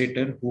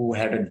administrator who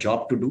had a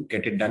job to do,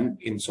 get it done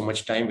in so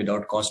much time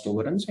without cost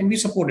overruns. And we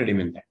supported him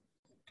in that.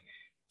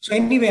 So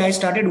anyway, I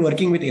started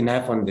working with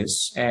INAF on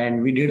this.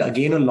 And we did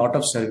again a lot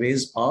of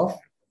surveys of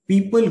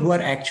people who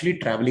are actually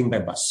traveling by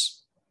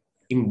bus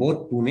in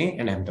both Pune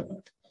and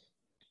Ahmedabad.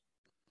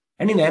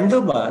 And in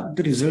Ahmedabad,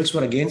 the results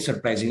were again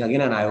surprising, again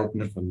an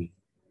eye-opener for me.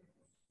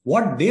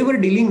 What they were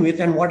dealing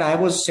with and what I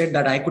was said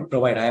that I could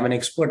provide, I am an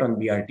expert on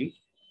BRT,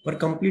 were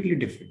completely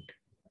different.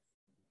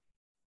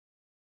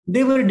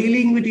 They were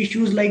dealing with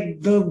issues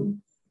like the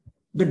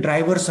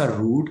drivers are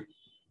rude.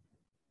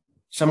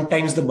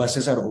 Sometimes the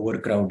buses are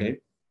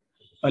overcrowded.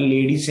 A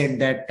lady said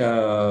that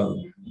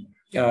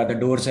the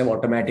doors have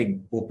automatic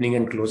opening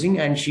and closing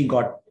and she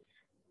got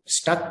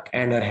stuck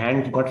and her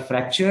hand got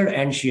fractured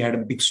and she had a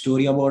big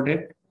story about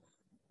it.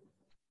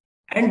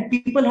 And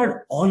people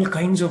had all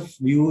kinds of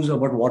views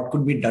about what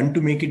could be done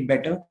to make it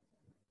better.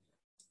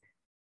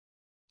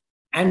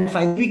 And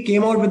finally we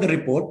came out with a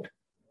report.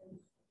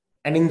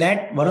 And in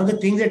that, one of the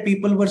things that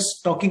people were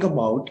talking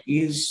about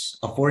is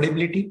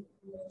affordability.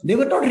 They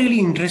were not really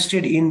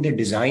interested in the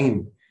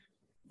design.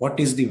 What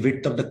is the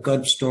width of the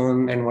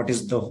curbstone and what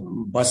is the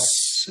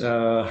bus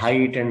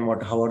height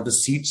and how are the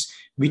seats,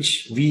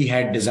 which we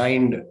had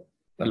designed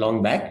a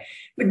long back.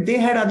 But they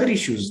had other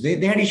issues. They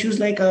had issues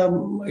like,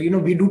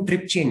 we do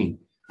trip chaining.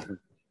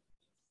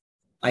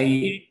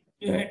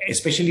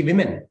 Especially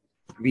women,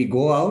 we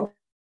go out,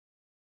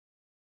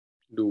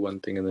 do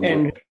one thing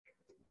and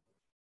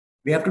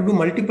we have to do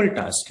multiple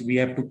tasks. We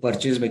have to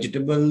purchase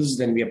vegetables,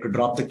 then we have to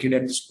drop the kid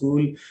at the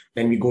school,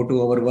 then we go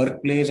to our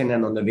workplace, and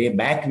then on the way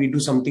back, we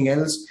do something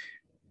else.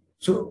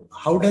 So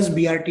how does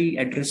BRT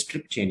address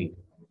trip chaining?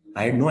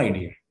 I had no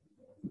idea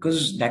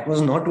because that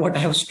was not what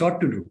I was taught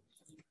to do.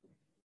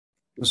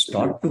 I was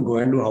taught to go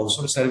and do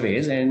household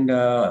surveys, and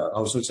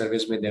household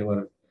surveys where there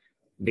were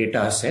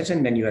data sets,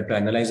 and then you have to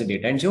analyze the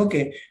data and say,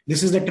 okay,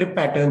 this is the trip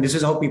pattern, this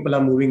is how people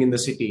are moving in the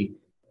city,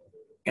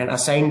 and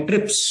assign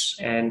trips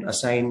and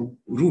assign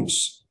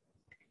routes.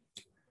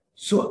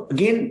 So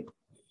again,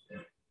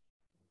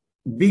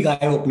 big eye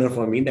opener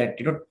for me that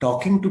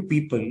talking to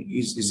people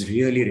is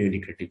really, really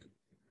critical.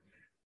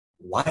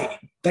 Why?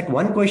 That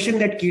one question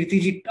that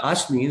Kirtiji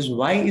asked me is,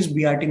 why is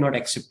BRT not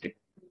accepted?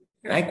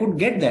 And I could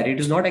get that. It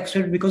is not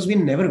accepted because we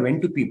never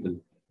went to people.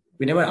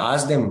 We never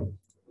asked them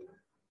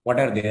what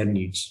are their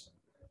needs.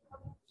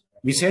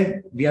 We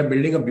said, we are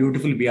building a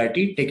beautiful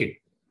BRT, take it.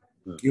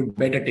 You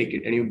better take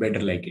it and you better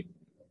like it.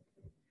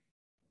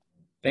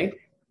 Right?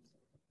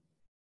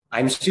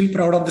 I'm still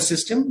proud of the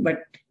system,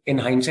 but in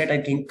hindsight,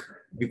 I think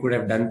we could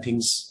have done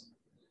things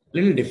a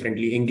little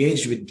differently,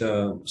 engaged with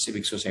the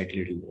civic society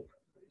a little more.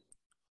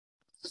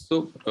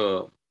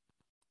 So,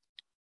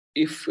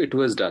 if it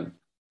was done,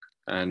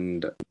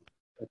 and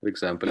for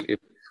example, if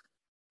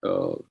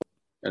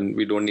and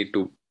we don't need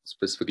to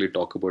specifically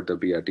talk about the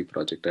BRT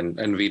project,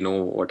 and we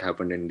know what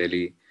happened in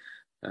Delhi,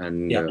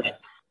 and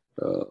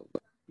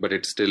but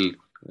it's still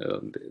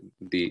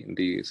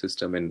the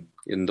system in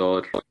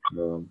Indore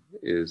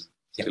is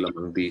still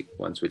among the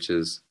ones which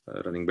is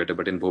running better.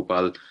 But in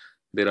Bhopal,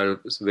 there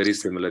are very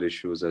similar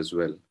issues as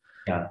well.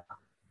 Yeah.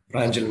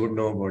 Pranjal would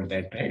know about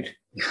that, right?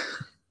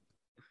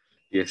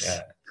 Yes.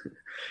 Yeah.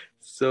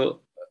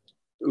 So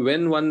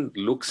when one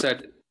looks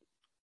at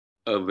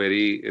a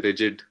very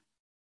rigid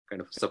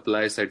kind of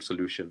supply side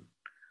solution,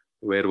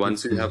 where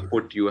once you have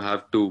put, you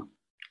have to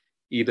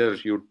either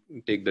you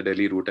take the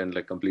Delhi route and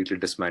like completely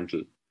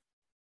dismantle.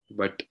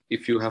 But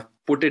if you have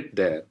put it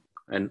there,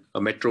 and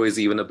a metro is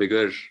even a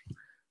bigger,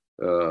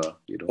 Oh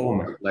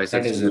my, supply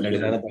side that is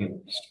solution,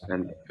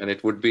 another. and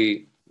it would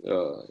be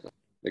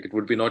like it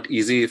would be not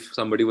easy if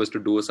somebody was to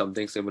do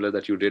something similar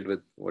that you did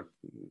with what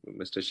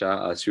Mr.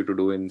 Shah asked you to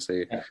do in,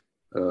 say,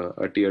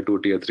 a tier 2,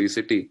 tier 3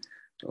 city.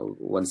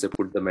 Once they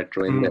put the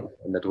metro in there,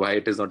 and that why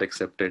it is not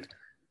accepted.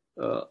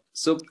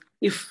 So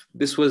if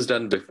this was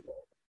done before,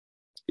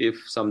 if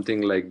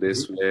something like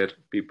this where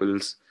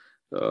people's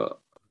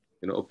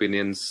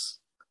opinions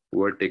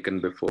were taken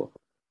before,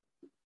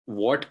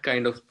 what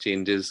kind of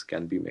changes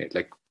can be made?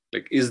 Like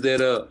is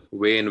there a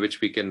way in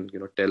which we can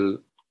tell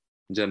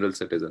general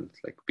citizens,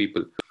 like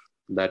people,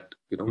 that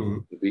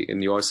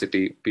in your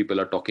city people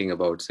are talking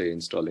about, say,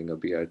 installing a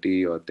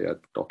BRT, or they are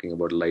talking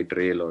about light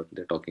rail, or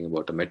they're talking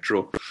about a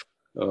metro,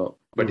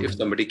 but if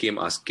somebody came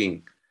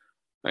asking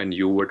and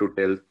you were to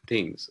tell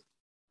things,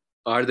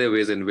 are there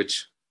ways in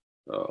which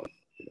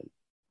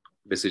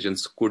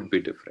decisions could be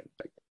different?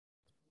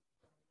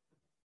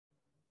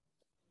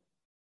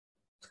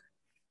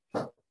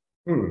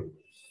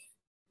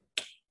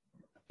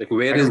 Like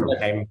where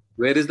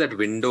is that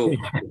window?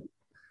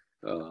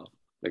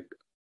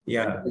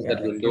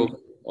 That window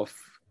of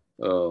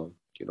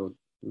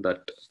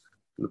that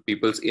the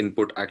people's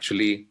input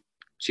actually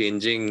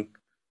changing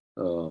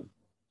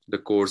the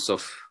course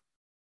of.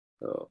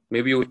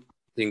 Maybe you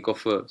think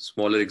of a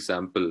smaller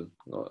example,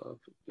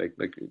 like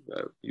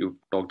you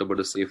talked about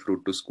the Safe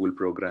Route to School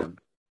program.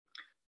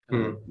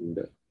 And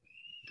I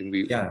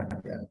think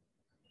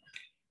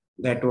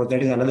that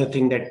is another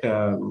thing that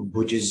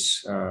Bhuj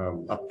is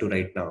up to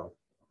right now.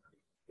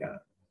 Yeah.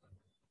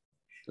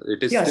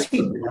 It is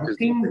one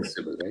thing,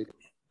 flexible, right?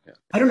 Yeah.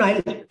 I don't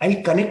know.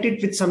 I'll connect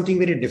it with something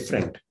very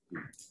different.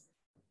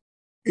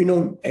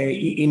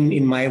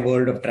 In my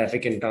world of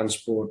traffic and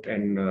transport,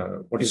 and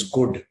what is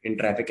good in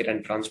traffic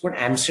and transport,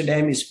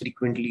 Amsterdam is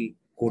frequently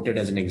quoted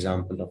as an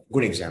example of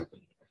good example.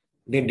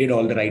 They did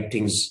all the right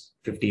things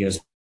 50 years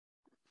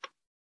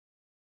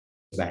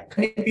back.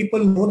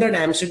 People know that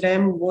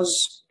Amsterdam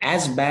was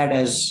as bad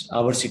as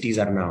our cities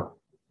are now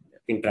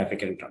in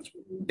traffic and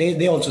transport.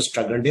 They also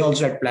struggled. They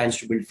also had plans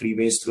to build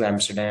freeways through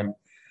Amsterdam.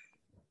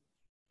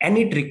 And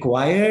it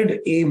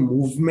required a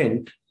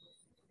movement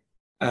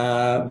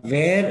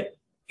where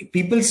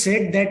people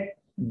said that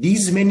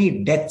these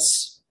many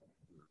deaths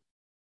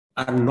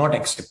are not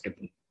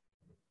acceptable.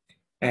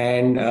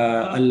 And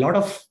a lot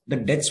of the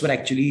deaths were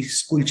actually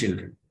school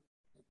children.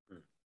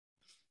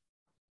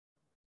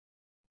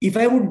 If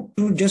I would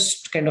to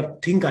just kind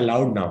of think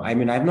aloud now, I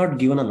mean, I've not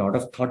given a lot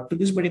of thought to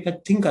this, but if I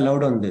think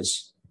aloud on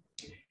this,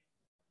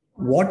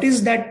 what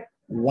is that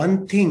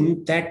one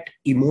thing that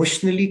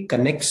emotionally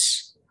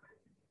connects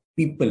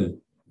people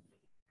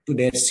to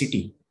their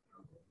city?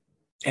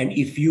 And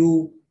if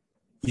you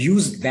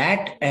use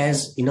that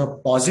as in a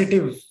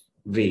positive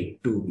way,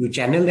 you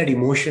channel that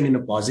emotion in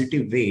a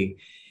positive way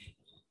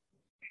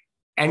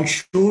and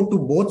show to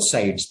both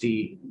sides,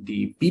 the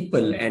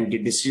people and the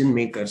decision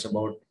makers,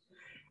 about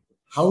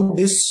how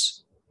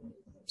this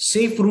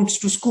safe routes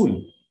to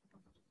school,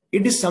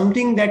 it is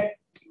something that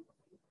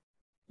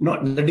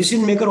the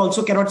decision maker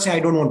also cannot say, I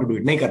don't want to do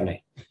it. Nahi karna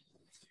hai.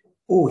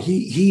 Oh,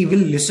 he will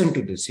listen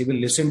to this. He will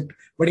listen.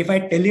 But if I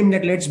tell him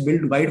that let's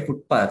build wide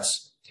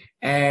footpaths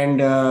and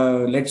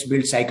let's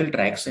build cycle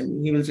tracks,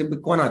 and he will say,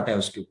 कौन आता है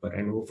उसके ऊपर?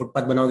 And वो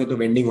footpath बनाओगे तो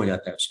vending हो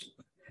जाता है उसके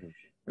ऊपर.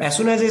 As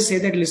soon as I say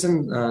that,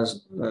 listen,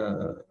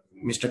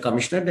 Mr.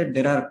 Commissioner, that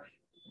there are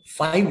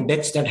 5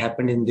 deaths that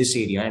happened in this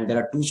area, and there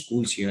are 2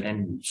 schools here,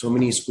 and so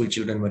many school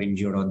children were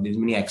injured, or these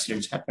many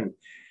accidents happened.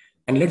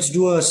 And let's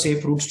do a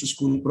safe routes to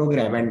school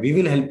program, and we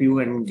will help you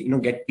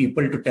and get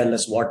people to tell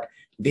us what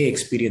they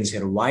experience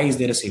here. Why is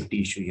there a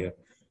safety issue here?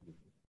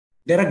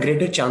 There are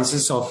greater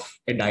chances of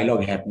a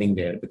dialogue happening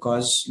there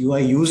because you are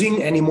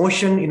using an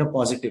emotion in a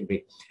positive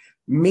way.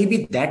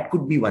 Maybe that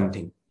could be one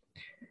thing.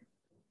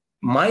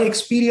 My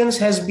experience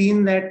has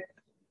been that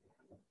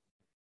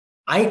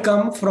I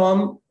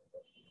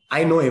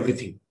know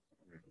everything.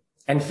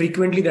 And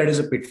frequently that is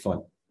a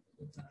pitfall.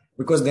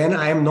 Because then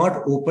I am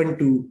not open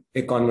to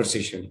a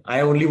conversation.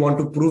 I only want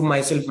to prove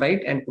myself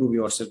right and prove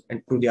yourself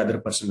and prove the other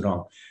person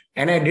wrong.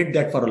 And I did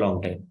that for a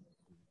long time.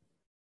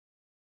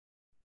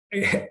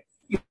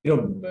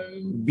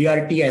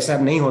 BRT ऐसा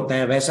नहीं होता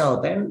है, वैसा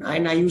होता है.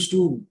 And I used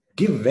to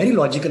give very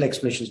logical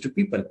explanations to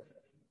people.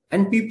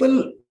 And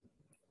people,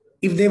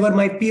 if they were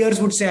my peers,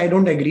 would say, I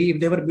don't agree. If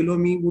they were below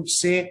me, would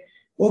say,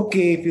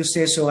 okay, if you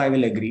say so, I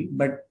will agree.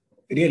 But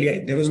really,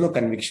 there was no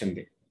conviction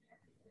there.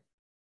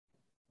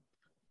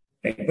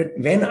 Right? But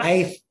when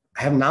I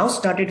have now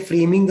started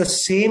framing the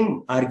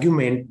same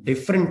argument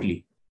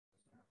differently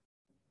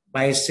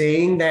by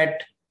saying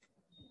that,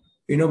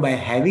 by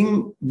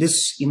having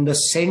this in the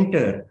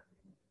center,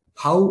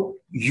 how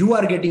you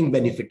are getting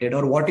benefited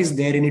or what is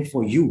there in it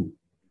for you,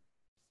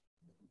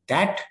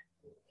 that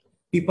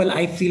people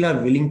I feel are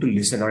willing to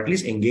listen or at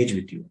least engage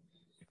with you.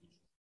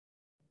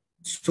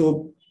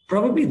 So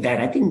probably that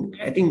I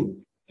think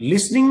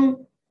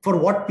listening for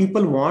what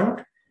people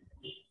want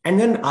and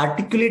then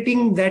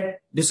articulating that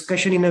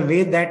discussion in a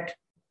way that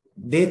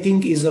they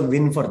think is a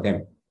win for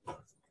them.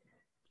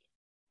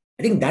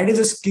 I think that is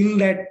a skill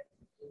that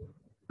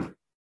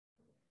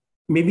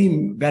maybe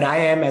where I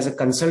am as a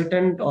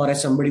consultant or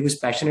as somebody who's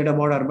passionate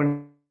about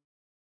urban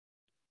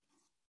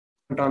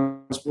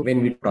transport,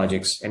 when we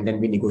projects and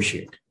then we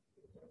negotiate.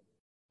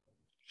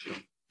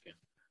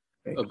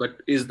 Right.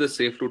 But is the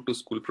Safe Route to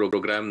School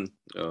program,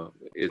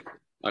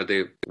 are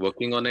they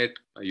working on it?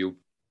 Are you?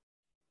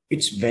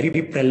 It's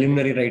very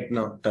preliminary right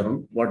now,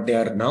 Tarun. What they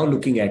are now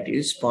looking at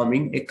is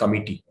forming a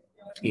committee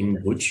in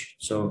Bhuj.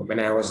 So when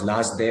I was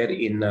last there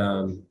in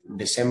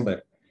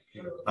December,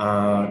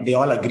 they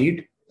all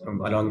agreed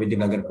along with the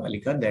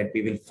Nagarpalika that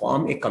we will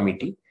form a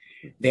committee.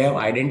 They have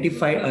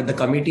identified, the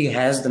committee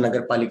has the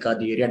Nagarpalika,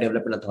 the Area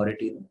Development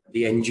Authority,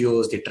 the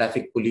NGOs, the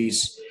traffic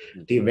police,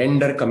 the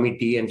vendor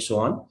committee and so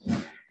on.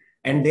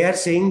 And they are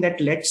saying that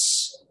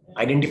let's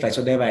identify.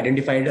 So they have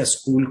identified a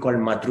school called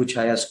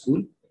Matruchaya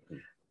School.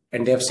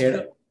 And they have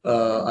said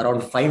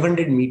around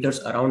 500 meters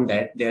around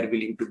that they are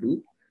willing to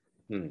do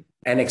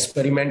an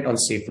experiment on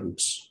safe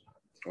routes.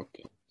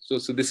 Okay.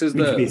 So this is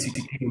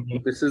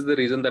the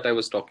reason that I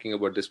was talking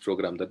about this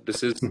program, that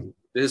this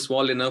is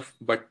small enough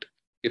but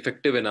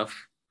effective enough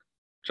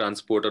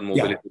transport or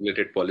mobility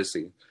related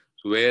policy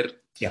where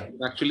you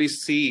actually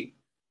see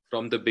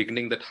from the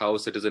beginning that how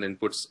citizen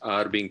inputs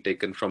are being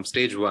taken from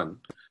stage one,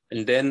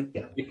 and then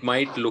it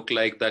might look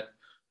like that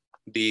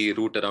the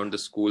route around the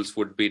schools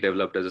would be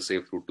developed as a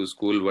safe route to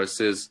school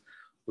versus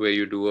where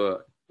you do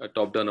a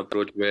top-down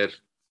approach where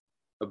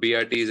a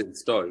BRT is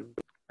installed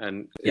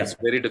and it's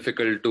very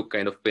difficult to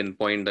kind of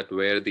pinpoint that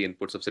where the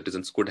inputs of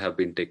citizens could have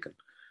been taken.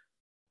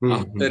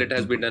 After it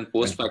has been done,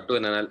 post facto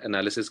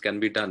analysis can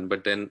be done,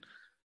 but then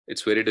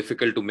it's very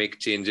difficult to make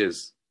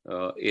changes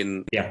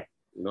in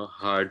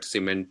hard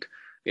cement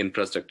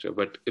infrastructure.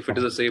 But if it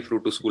is a safe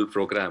route to school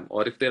program,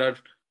 or if there are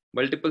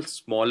multiple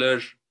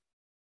smaller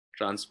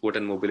transport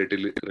and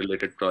mobility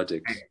related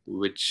projects,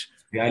 which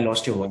I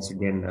lost your voice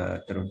again,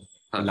 Tarun.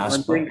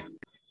 Last point.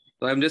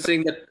 So I'm just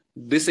saying that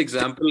this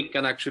example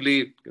can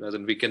actually,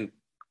 we can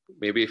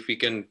maybe if we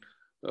can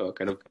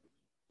kind of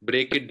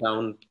break it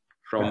down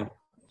from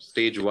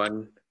stage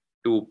one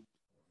to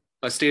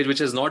a stage which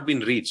has not been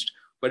reached,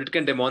 but it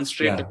can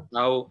demonstrate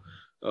how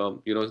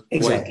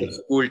exactly.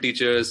 School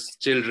teachers,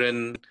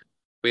 children,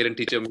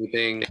 parent-teacher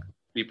meeting,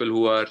 people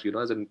who are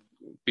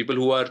people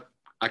who are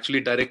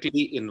actually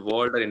directly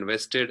involved or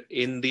invested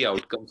in the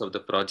outcomes of the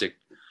project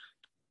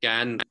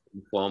can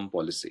inform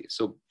policy.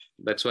 So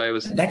that's why I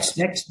was. That's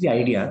the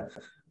idea.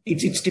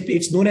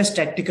 It's known as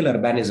tactical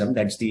urbanism.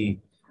 That's the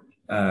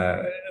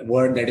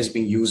word that is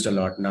being used a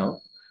lot now.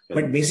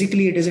 But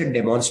basically, it is a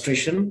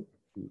demonstration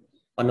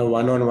on a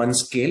one-on-one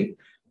scale,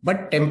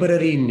 but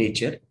temporary in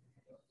nature.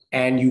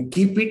 And you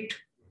keep it.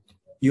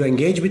 You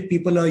engage with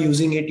people who are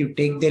using it. You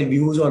take their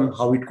views on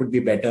how it could be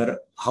better.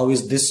 How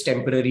is this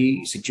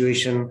temporary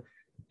situation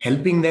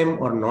helping them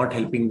or not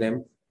helping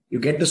them? You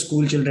get the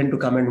school children to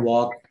come and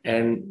walk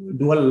and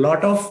do a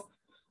lot of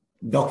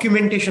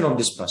documentation of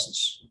this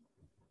process.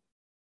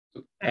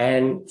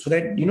 And so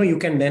that, you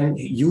can then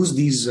use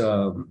this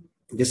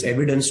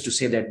evidence to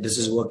say that this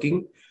is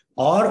working,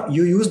 or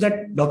you use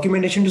that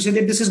documentation to say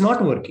that this is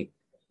not working.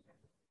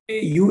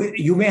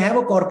 You may have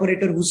a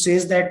corporator who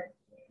says that,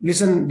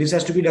 listen, this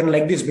has to be done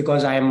like this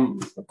because I am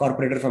a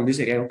corporator from this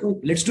area. Okay,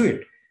 let's do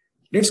it.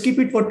 Let's keep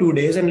it for 2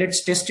 days and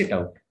let's test it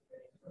out.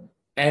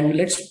 And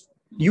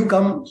you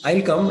come,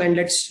 I'll come, and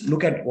let's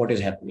look at what is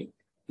happening.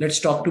 Let's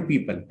talk to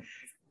people.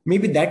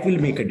 Maybe that will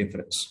make a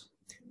difference.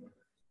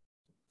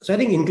 So I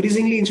think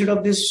increasingly, instead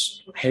of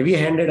this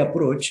heavy-handed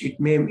approach, it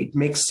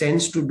makes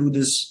sense to do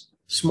this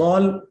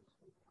small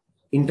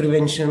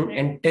intervention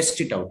and test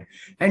it out.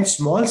 And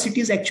small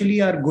cities actually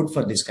are good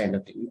for this kind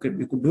of thing.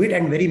 You could do it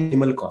at very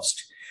minimal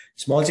cost.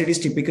 Small cities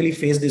typically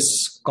face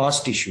this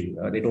cost issue.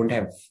 They don't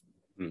have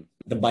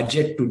the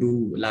budget to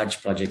do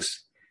large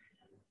projects.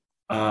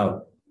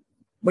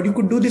 But you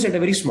could do this at a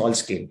very small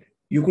scale.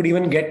 You could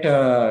even get,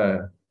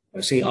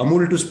 say,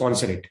 Amul to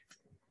sponsor it.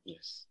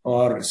 Yes.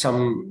 Or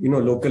some,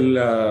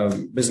 local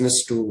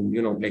business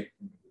to, like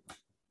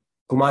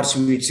Kumar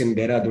Sweets in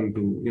Dehradun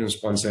to,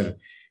 sponsor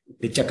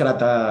the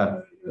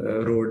Chakrata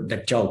road,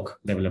 that Chowk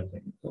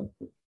development.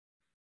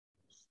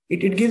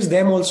 It gives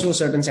them also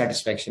certain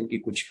satisfaction ki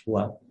kuch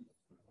hua.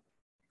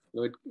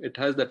 It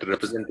has that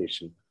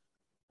representation.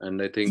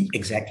 And I think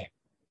exactly.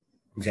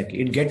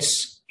 It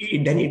gets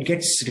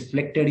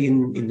reflected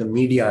in the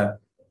media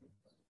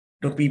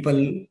to people,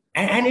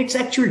 and it's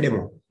actual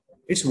demo.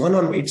 It's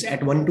at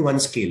 1-to-1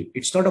 scale.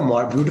 It's not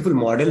a beautiful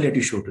model that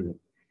you show to them.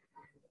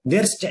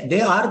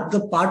 They are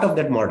the part of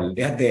that model.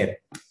 They are there.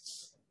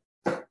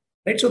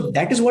 Right. So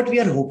that is what we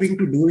are hoping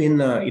to do in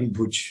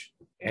Bhuj.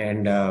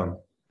 And there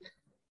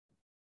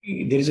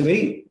is a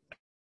very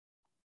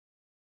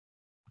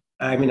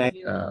I mean,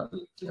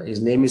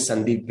 his name is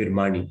Sandeep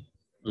Virmani,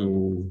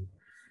 who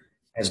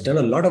has done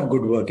a lot of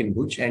good work in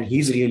Bhuj, and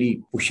he's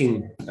really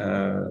pushing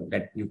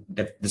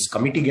that this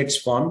committee gets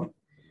formed.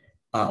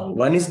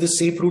 One is the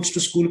Safe Routes to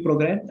School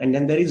program, and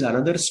then there is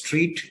another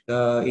street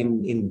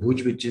in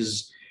Bhuj, which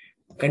is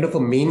kind of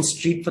a main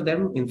street for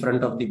them in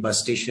front of the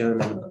bus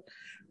station. And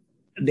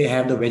they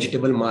have the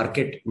vegetable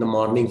market in the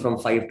morning from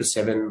 5 to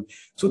 7.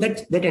 So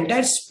that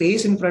entire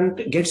space in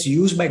front gets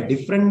used by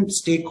different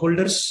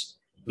stakeholders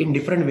in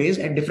different ways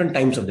at different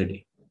times of the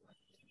day.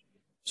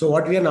 So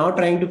what we are now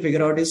trying to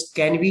figure out is,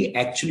 can we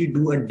actually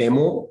do a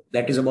demo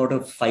that is about a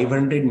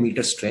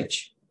 500-meter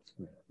stretch?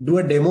 Do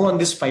a demo on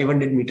this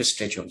 500-meter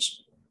stretch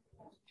also.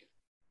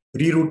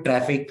 Reroute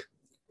traffic,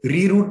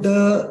 reroute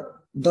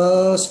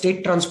the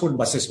state transport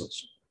buses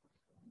also.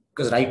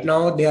 Because right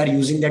now they are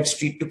using that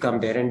street to come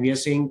there, and we are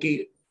saying,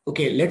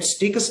 okay, let's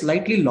take a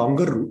slightly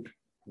longer route.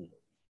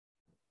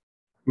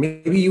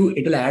 Maybe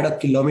it will add a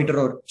kilometer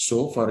or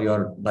so for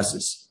your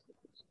buses.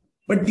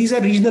 But these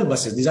are regional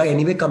buses. These are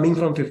anyway coming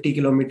from 50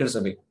 kilometers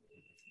away.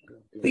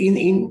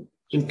 In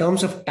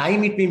terms of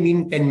time, it may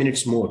mean 10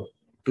 minutes more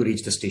to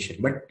reach the station.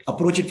 But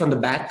approach it from the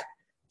back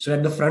so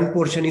that the front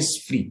portion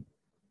is free,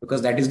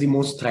 because that is the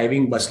most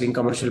thriving, bustling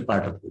commercial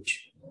part of Bhuj.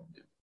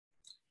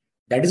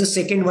 That is the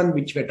second one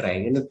which we're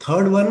trying. And the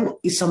third one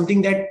is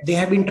something that they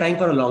have been trying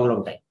for a long,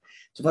 long time.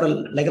 So for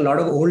like a lot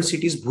of old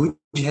cities, Bhuj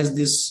has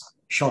this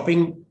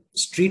shopping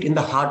street in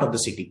the heart of the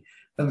city.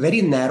 A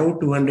very narrow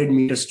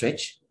 200-meter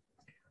stretch.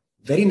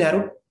 Very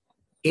narrow,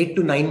 8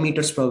 to 9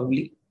 meters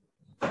probably.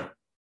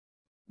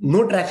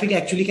 No traffic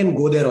actually can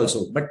go there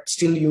also, but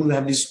still you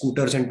have these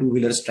scooters and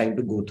two-wheelers trying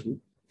to go through.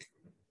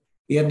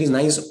 We have these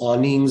nice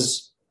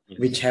awnings,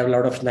 which have a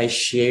lot of nice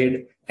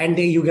shade, and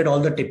there you get all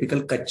the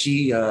typical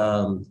Kachi,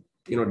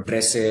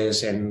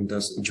 dresses and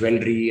the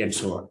jewelry and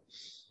so on.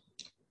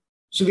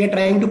 So we are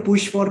trying to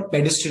push for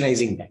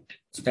pedestrianizing that.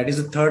 So that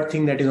is the third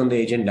thing that is on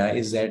the agenda,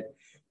 is that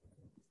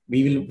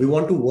we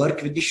want to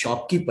work with the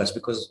shopkeepers,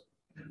 because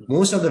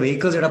most of the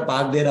vehicles that are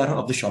parked there are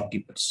of the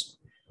shopkeepers.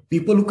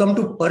 People who come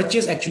to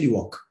purchase actually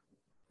walk.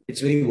 It's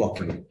very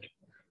walkable.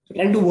 So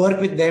trying to work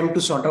with them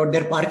to sort out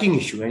their parking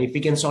issue. And if we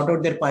can sort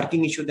out their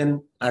parking issue,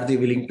 then are they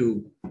willing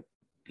to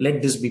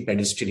let this be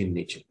pedestrian in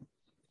nature?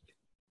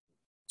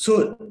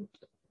 So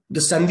the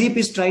Sandeep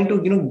is trying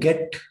to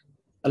get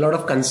a lot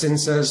of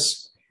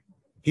consensus.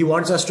 He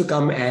wants us to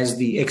come as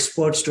the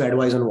experts to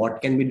advise on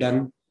what can be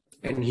done.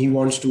 And he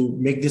wants to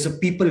make this a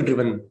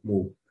people-driven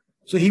move.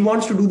 So he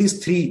wants to do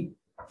these three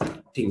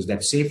things: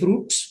 that safe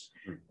routes,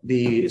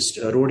 the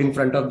road in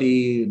front of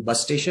the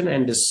bus station,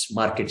 and this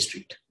market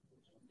street.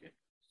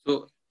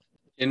 So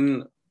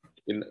in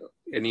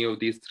any of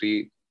these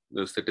three,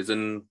 the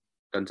citizen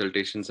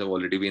consultations have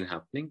already been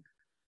happening?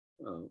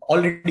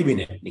 Already been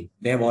happening.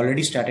 They have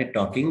already started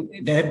talking.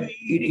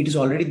 It is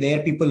already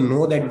there. People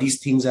know that these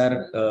things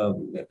are,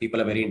 people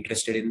are very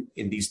interested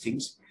in these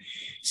things.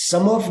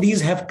 Some of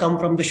these have come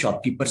from the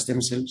shopkeepers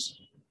themselves.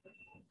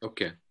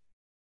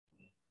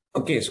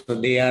 Okay, so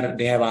they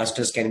have asked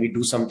us, can we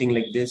do something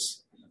like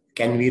this?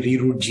 Can we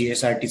reroute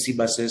GSRTC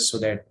buses so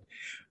that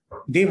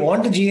they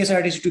want the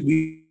GSRTC to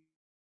be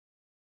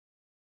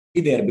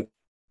there?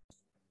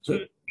 So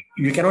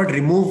you cannot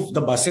remove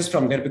the buses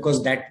from there,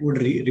 because that would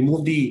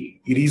remove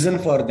the reason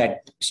for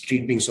that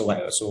street being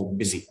so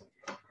busy.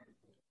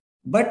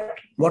 But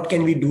what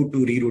can we do to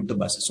reroute the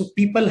buses? So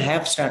people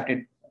have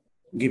started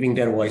giving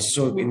their voice.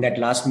 So in that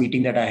last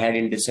meeting that I had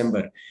in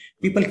December,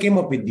 people came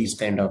up with these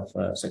kind of,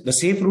 the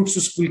safe routes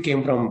to school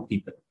came from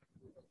people,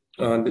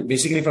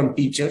 basically from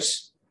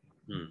teachers.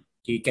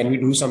 Can we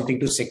do something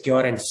to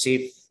secure and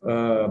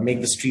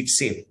make the streets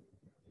safe?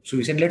 So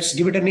we said, let's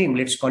give it a name.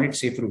 Let's call it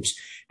safe routes.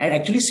 And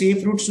actually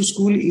safe routes to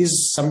school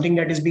is something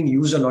that is being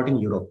used a lot in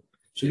Europe.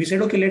 So we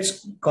said, okay,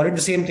 let's call it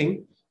the same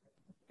thing.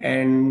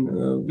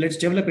 And let's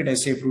develop it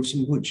as safe routes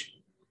in Bhuj.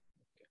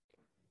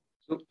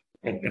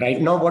 And right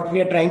now, what we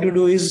are trying to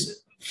do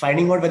is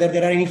finding out whether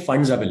there are any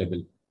funds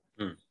available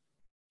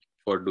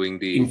for doing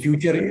the in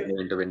future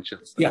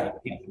interventions. Yeah.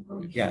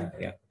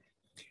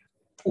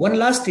 One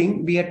last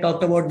thing, we had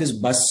talked about this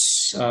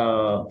bus,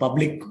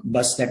 public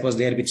bus that was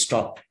there which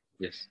stopped.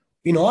 Yes.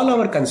 In all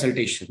our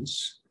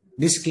consultations,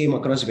 this came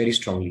across very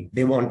strongly.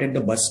 They wanted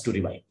the bus to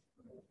revive.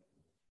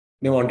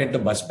 They wanted the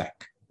bus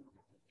back.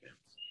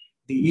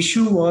 The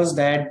issue was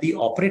that the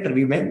operator,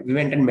 we went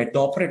and met the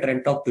operator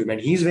and talked to him, and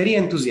he's very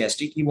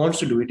enthusiastic. He wants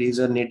to do it. He's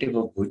a native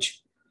of Bhuj.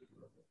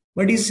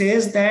 But he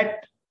says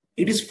that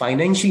it is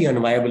financially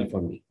unviable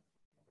for me.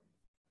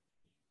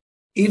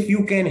 If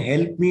you can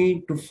help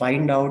me to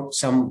find out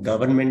some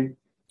government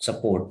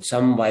support,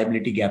 some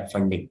viability gap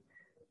funding,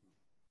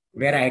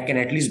 where I can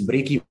at least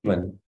break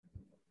even,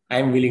 I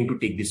am willing to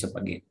take this up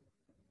again.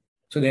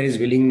 So there is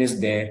willingness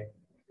there.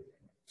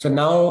 So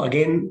now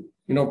again,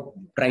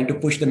 trying to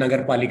push the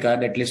Nagar Palika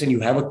that, listen, you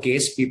have a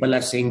case. People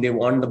are saying they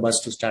want the bus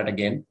to start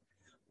again.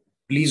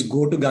 Please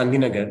go to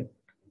Gandhinagar,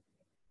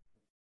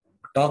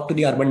 talk to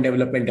the Urban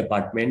Development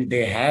Department.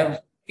 They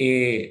have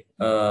a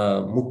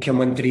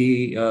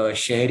Mukhyamantri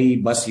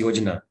Shahri Bus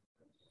Yojana.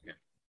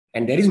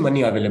 and there is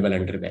money available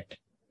under that.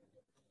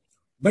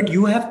 But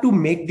you have to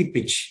make the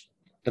pitch.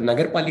 The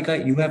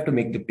Nagarpalika, you have to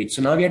make the pitch.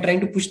 So now we are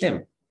trying to push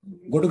them.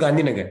 Go to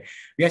Gandhinagar.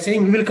 We are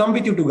saying we will come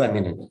with you to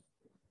Gandhinagar.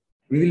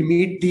 We will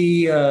meet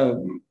the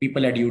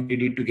people at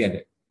UDD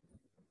together.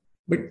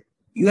 But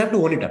you have to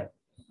own it up.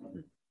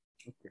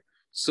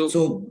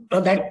 So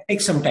that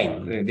takes some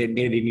time. They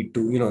need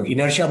to,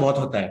 inertia bahut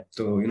hota hai.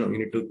 So, you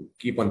need to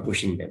keep on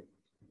pushing them.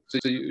 So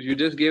you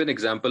just gave an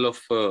example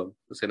of a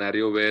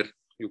scenario where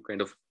you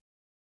kind of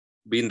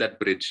been that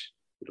bridge,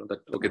 that,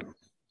 okay,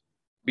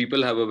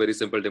 people have a very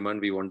simple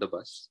demand. We want the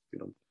bus,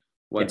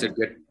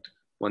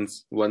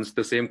 once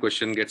the same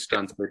question gets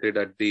transmitted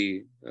at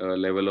the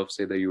level of,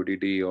 say, the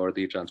UDD or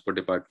the transport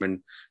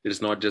department,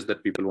 it's not just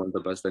that people want the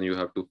bus. Then you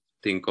have to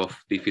think of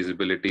the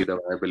feasibility, the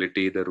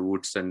viability, the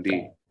routes, and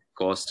the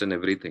cost and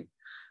everything.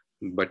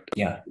 But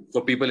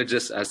for people, it's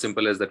just as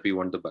simple as that we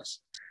want the bus.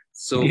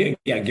 So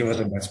give us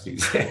a bus,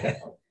 please.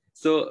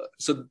 so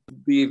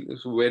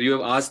where you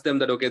have asked them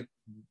that, okay,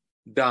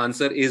 the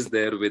answer is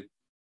there with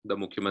the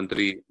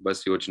Mukhyamantri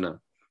Bus Yojana.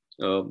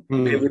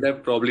 They would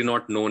have probably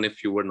not known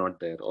if you were not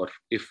there, or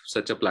if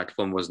such a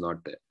platform was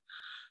not there.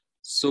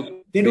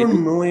 So they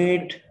don't know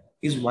it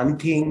is one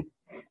thing.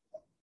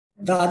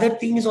 The other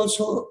thing is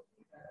also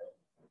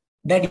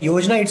that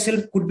Yojana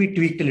itself could be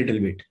tweaked a little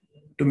bit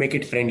to make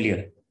it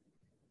friendlier.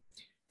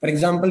 For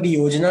example, the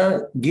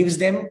Yojana gives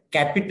them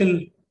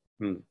capital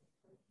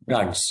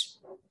grants.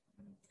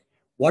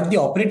 What the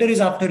operator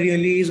is after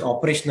really is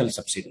operational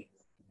subsidy,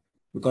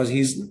 because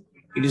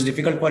it is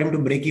difficult for him to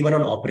break even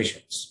on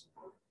operations.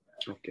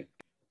 Okay.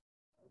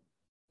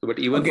 But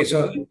even for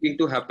something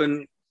to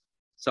happen,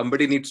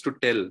 somebody needs to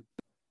tell.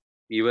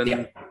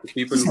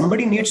 People.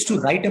 Somebody needs to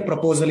write a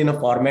proposal in a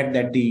format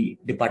that the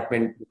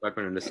department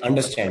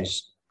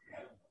understands.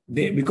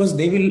 Because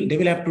they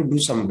will have to do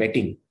some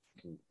vetting.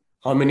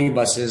 How many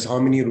buses, how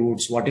many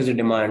routes, what is the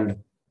demand?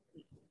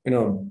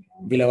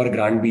 Will our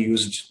grant be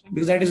used?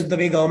 Because that is the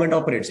way government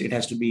operates. It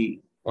has to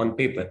be on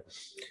paper.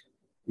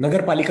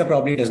 Nagarpalika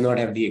probably does not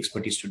have the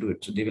expertise to do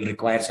it. So they will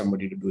require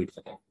somebody to do it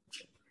for them.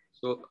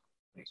 So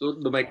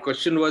my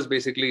question was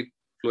basically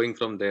flowing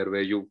from there,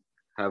 where you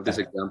have this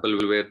example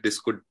where this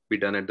could be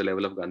done at the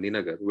level of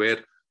Gandhinagar, where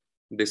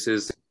this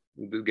is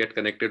get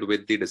connected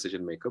with the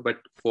decision maker. But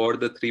for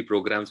the three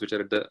programs which are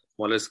at the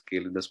smaller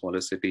scale, in the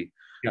smaller city,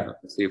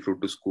 safe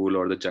route to school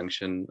or the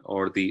junction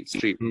or the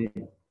street,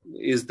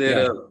 is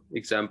there an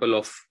example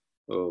of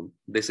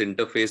this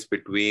interface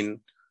between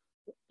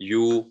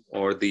you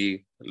or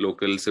the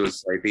local civil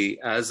society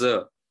as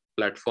a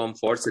platform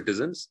for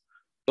citizens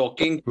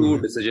talking to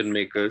decision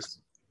makers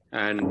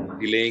and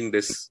relaying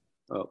this,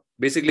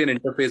 basically an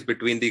interface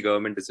between the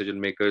government decision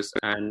makers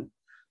and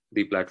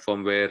the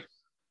platform, where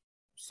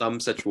some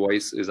such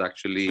voice is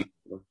actually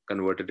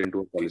converted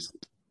into a policy?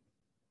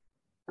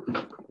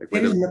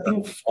 There is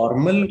nothing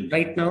formal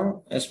right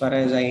now, as far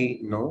as I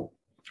know.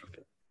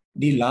 Okay.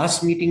 The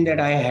last meeting that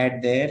I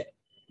had there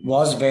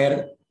was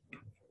where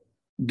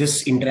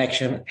this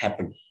interaction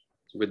happened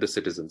with the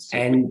citizens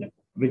and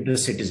where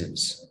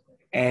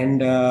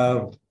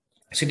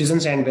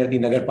the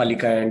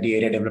Nagarpalika and the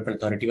Area Development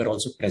Authority were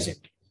also present.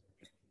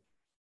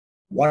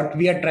 What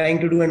we are trying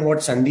to do and what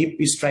Sandeep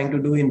is trying to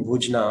do in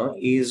Bhuj now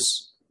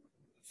is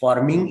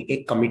forming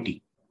a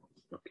committee,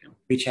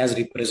 which has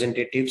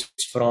representatives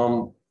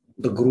from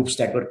the groups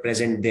that were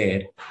present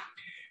there.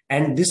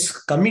 And this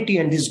committee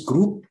and this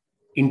group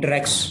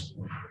interacts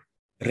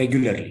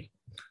regularly.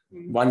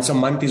 Once a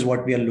month is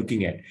what we are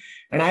looking at.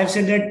 And I have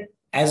said that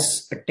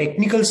as a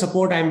technical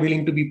support, I'm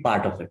willing to be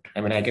part of it.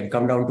 I mean, I can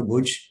come down to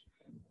Bhuj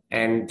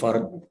and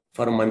for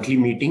a monthly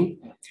meeting.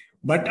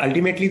 But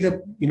ultimately,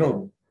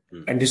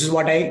 and this is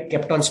what I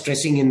kept on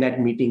stressing in that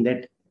meeting,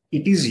 that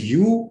it is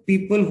you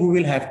people who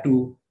will have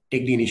to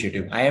take the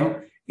initiative. I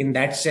am, in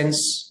that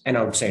sense, an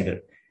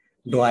outsider,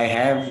 though I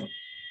have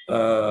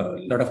a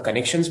lot of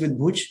connections with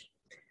Bhuj,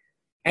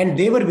 and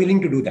they were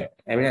willing to do that.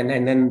 I mean,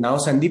 and then now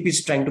Sandeep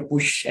is trying to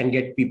push and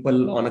get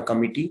people on a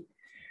committee.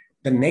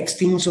 The next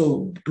thing,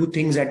 so two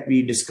things that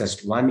we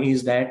discussed. One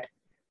is that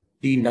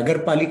the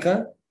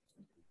Nagarpalika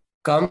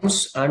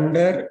comes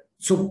under,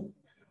 so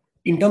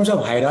in terms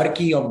of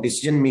hierarchy of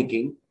decision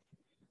making,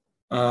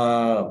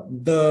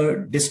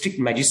 the district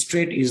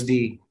magistrate is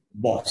the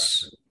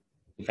boss,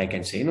 if I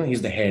can say,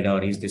 he's the head,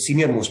 or he's the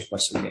senior most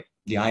person there,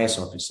 the IS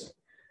officer.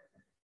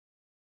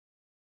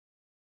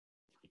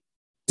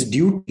 His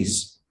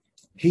duties,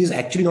 he is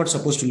actually not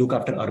supposed to look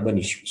after urban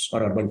issues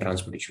or urban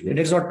transport issues. It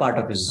is not part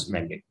of his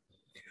mandate.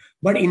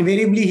 But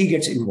invariably he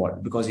gets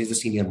involved because he's the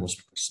senior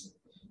most person.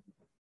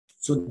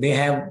 So they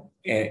have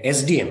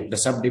SDM, the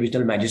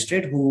sub-divisional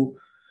magistrate, who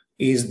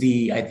is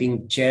the, I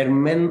think,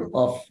 chairman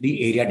of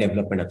the Area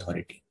Development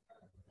Authority.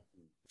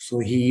 So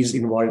he is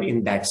involved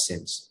in that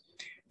sense.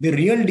 The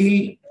real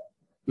deal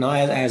now,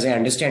 as I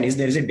understand, is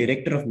there is a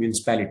director of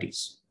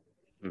municipalities,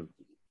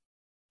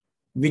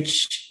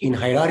 which in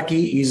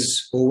hierarchy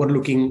is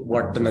overlooking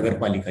what the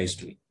Nagarpalika is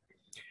doing.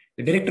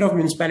 The director of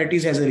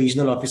municipalities has a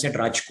regional office at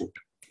Rajkot,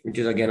 which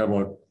is again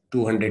about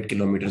 200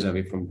 kilometers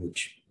away from Bhuj.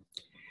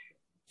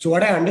 So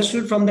what I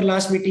understood from the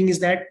last meeting is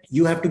that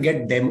you have to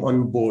get them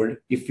on board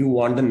if you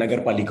want the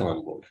Nagarpalika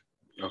on board.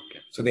 Okay.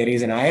 So there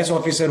is an IS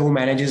officer who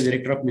manages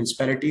director of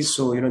municipalities.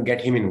 So, get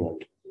him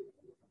involved.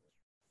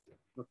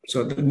 Okay.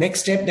 So the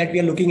next step that we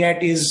are looking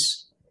at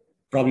is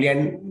probably,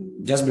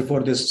 and just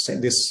before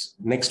this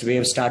next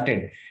wave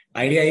started,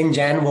 idea in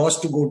Jan was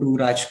to go to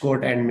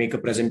Rajkot and make a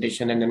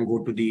presentation, and then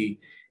go to the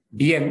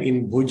DM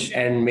in Bhuj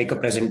and make a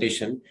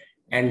presentation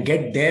and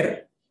get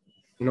their,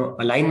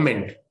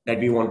 alignment that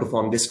we want to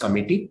form this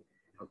committee,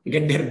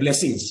 get their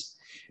blessings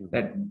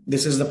that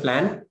this is the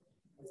plan.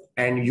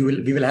 And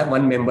we will have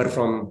one member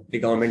from the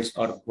government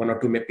or one or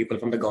two people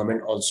from the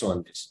government also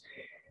on this.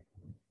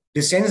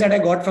 The sense that I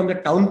got from the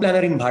town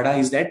planner in Bhada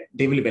is that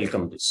they will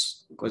welcome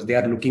this because they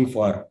are looking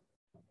for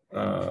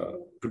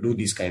to do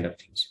these kind of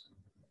things.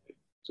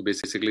 So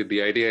basically,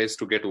 the idea is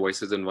to get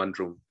voices in one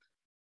room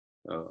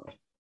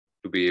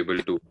to be able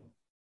to.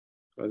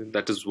 I think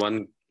that is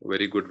one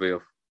very good way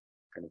of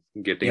kind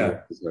of getting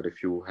voices. Or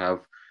if you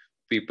have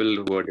people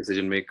who are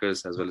decision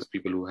makers as well as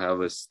people who have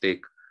a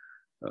stake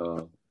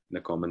in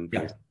a common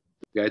place.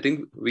 Yeah, I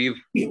think we've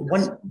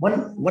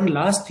one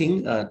last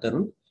thing,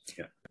 Tarun.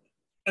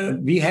 Yeah.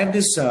 We have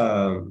this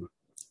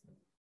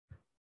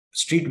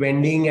Street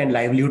Vending and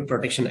Livelihood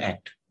Protection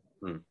Act,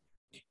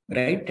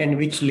 right? And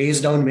which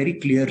lays down very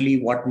clearly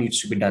what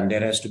needs to be done.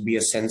 There has to be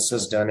a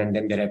census done, and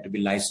then there have to be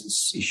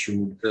license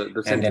issued,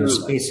 and then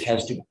space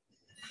has to.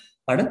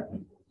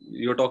 Pardon?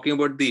 You're talking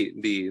about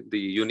the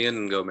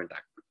Union Government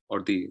Act,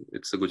 or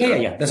it's the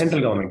Gujarat. Yeah, the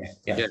Central Government Act.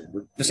 Yeah,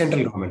 the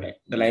Central Government Act,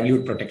 the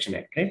Livelihood Protection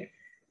Act, right?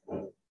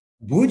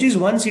 Bhuj is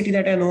one city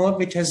that I know of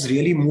which has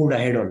really moved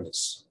ahead on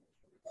this.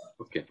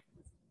 Okay.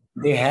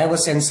 They have a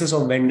census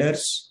of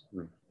vendors.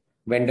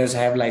 Vendors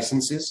have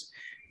licenses.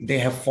 They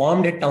have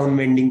formed a town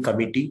vending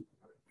committee.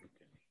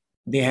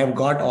 They have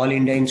got All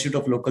India Institute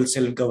of Local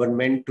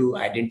Self-Government to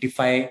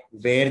identify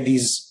where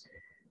these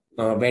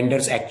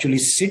vendors actually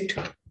sit.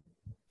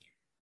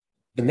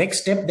 The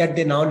next step that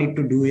they now need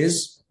to do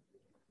is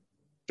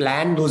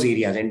plan those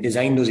areas and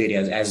design those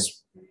areas,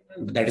 as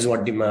that is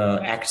what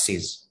the Act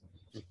says.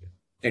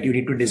 That you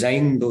need to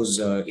design those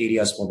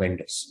areas for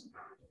vendors.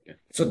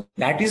 So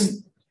that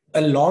is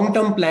a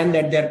long-term plan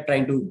that they're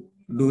trying to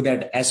do.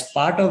 That as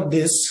part of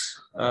this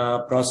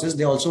process,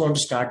 they also want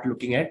to start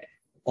looking at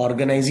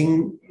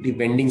organizing the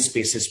vending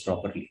spaces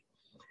properly.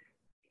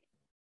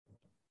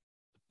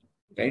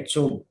 Right.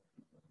 So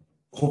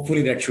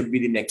hopefully that should be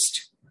the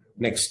next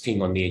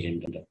thing on the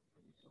agenda.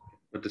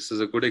 But this is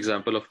a good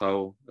example of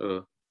how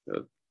an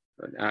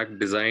act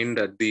designed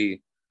at the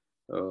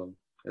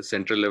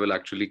central level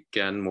actually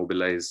can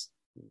mobilize.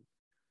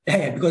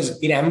 Yeah, because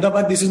in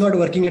Ahmedabad, this is not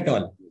working at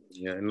all.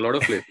 Yeah, in a lot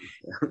of places.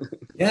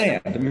 Yeah.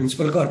 The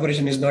municipal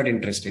corporation is not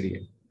interested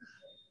here.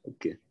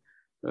 Okay.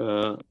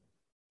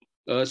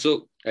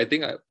 So I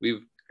think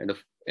we've kind of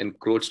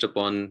encroached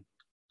upon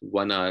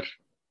 1 hour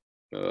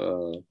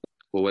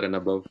over and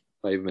above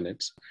 5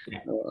 minutes.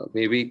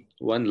 Maybe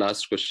one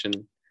last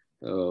question,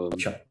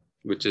 Sure.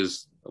 which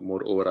is a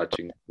more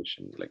overarching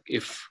question. Like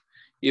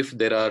if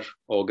there are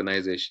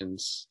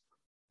organizations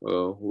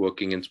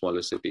working in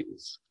smaller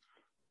cities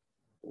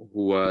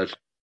who are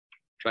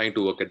trying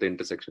to work at the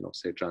intersection of,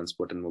 say,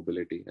 transport and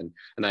mobility.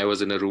 And I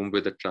was in a room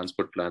with a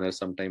transport planner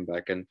some time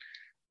back, and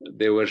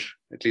there were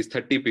at least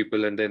 30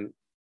 people. And then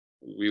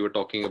we were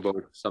talking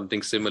about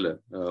something similar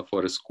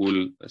for a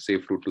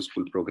safe route to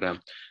school program.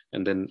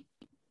 And then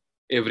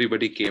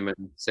everybody came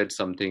and said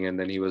something. And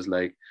then he was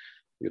like,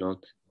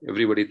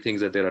 everybody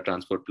thinks that there are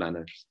transport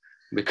planners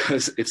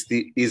because it's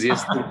the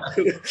easiest thing.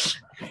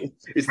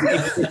 It's the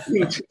easiest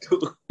thing to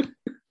do.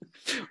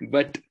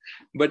 But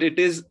it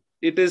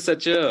is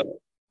such a,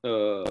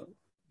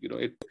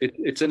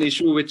 it's an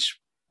issue which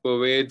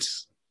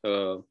pervades,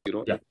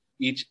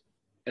 each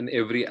and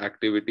every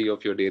activity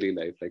of your daily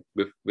life. Like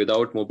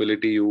without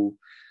mobility, in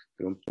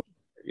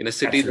a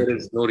city, Absolutely. There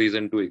is no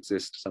reason to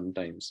exist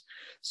sometimes.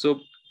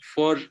 So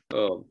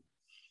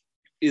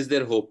is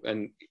there hope?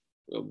 And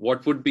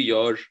what would be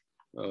your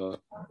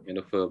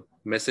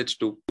message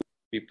to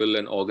people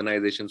and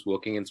organizations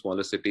working in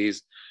smaller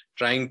cities,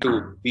 trying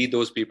to be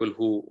those people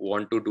who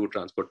want to do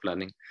transport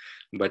planning,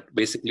 but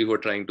basically who are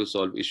trying to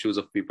solve issues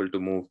of people to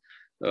move,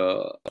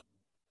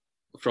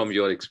 from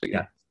your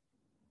experience?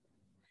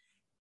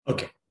 Yeah.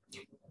 Okay.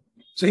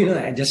 So,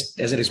 just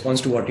as a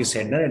response to what you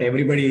said, that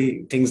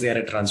everybody thinks they are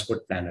a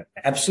transport planner.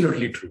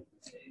 Absolutely true.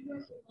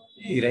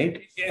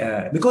 Right?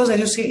 Because as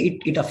you say,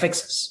 it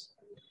affects us.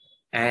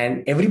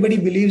 And everybody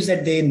believes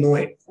that they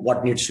know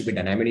what needs to be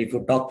done. I mean, if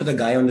you talk to the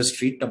guy on the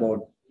street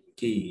about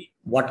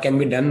what can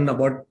be done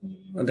about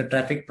the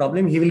traffic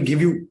problem, he will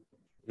give you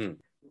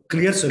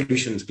clear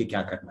solutions.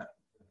 Kya karna.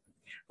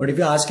 But if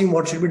you ask him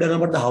what should be done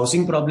about the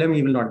housing problem,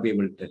 he will not be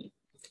able to tell you.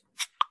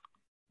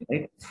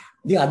 Right?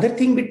 The other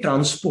thing with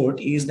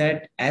transport is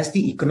that as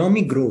the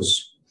economy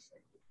grows,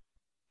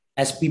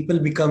 as people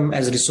become,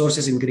 as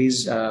resources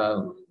increase,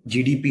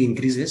 GDP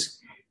increases,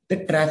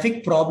 the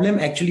traffic problem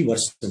actually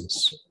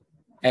worsens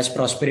as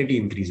prosperity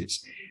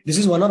increases. This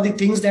is one of the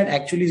things that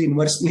actually is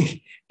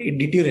inversely, it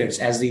deteriorates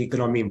as the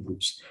economy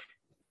improves.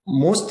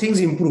 most things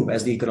improve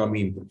as the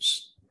economy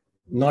improves,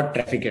 not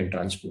traffic and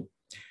transport.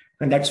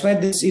 And that's why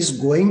this is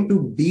going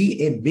to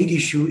be a big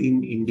issue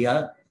in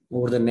India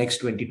over the next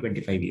 20,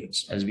 25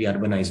 years as we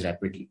urbanize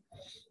rapidly.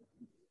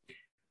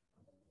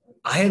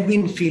 I have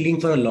been feeling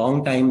for a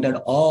long time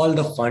that all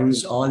the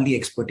funds, all the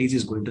expertise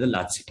is going to the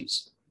large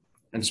cities.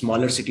 And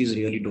smaller cities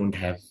really don't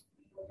have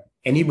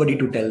anybody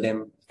to tell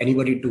them,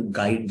 anybody to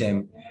guide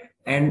them,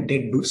 and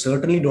they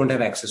certainly don't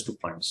have access to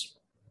funds.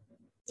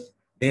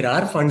 There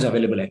are funds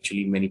available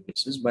actually in many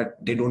places, but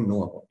they don't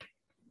know about it.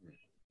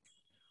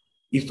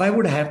 If I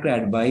would have to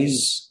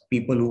advise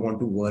people who want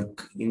to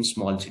work in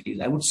small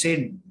cities, I would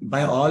say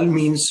by all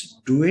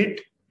means do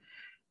it.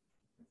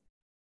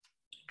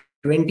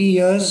 20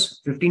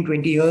 years, 15,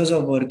 20 years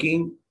of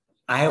working,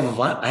 I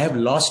have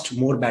lost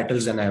more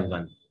battles than I have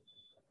won.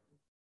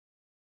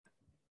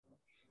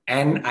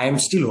 And I am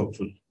still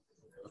hopeful.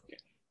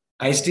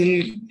 I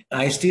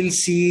still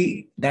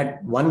see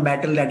that one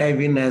battle that I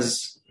win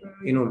as,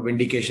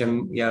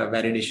 vindication,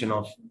 validation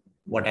of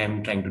what I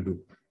am trying to do.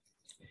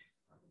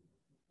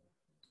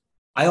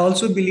 I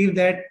also believe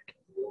that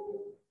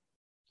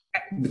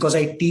because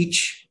I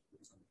teach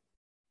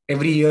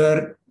every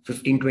year,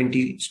 15,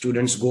 20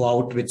 students go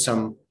out with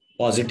some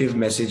positive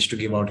message to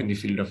give out in the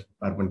field of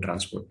urban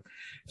transport.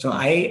 So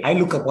I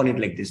look upon it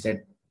like this,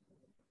 that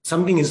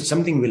something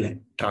will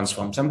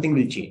transform, something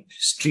will change.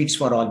 Streets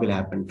for all will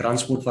happen,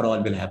 transport for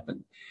all will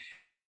happen.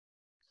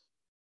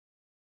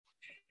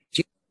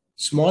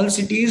 Small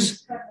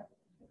cities,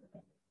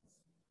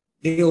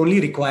 they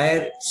only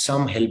require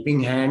some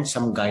helping hand,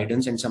 some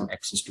guidance, and some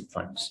access to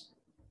funds.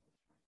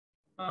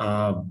 We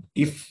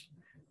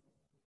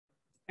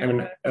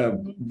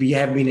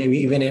have been,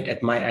 even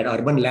at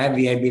Urban Lab,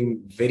 we have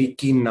been very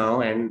keen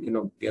now, and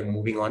we are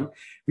moving on.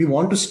 We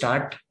want to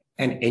start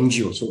an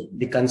NGO. So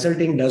the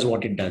consulting does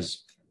what it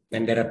does,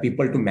 and there are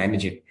people to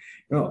manage it.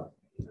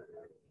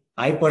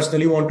 I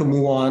personally want to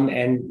move on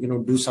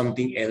and do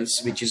something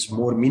else which is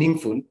more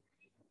meaningful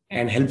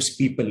and helps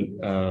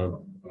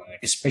people,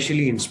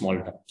 especially in small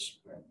towns.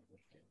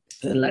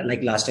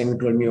 Like last time you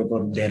told me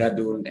about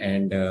Dehradun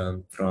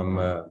and from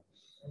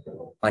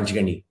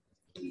Panchgani,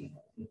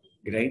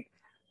 right?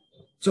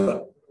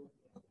 So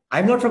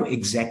I'm not from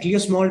exactly a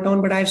small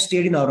town, but I've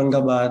stayed in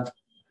Aurangabad,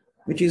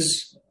 which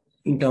is,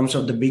 in terms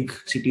of the big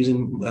cities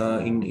in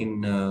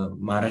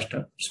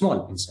Maharashtra,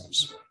 small in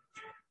size.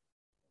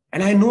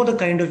 And I know the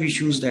kind of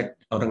issues that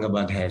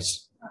Aurangabad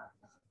has.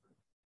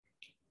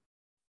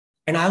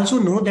 And I also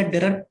know that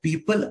there are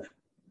people.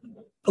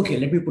 Okay,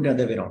 let me put it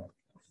the other way around.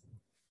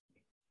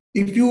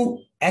 If you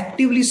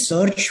actively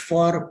search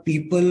for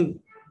people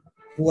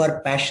who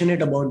are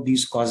passionate about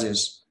these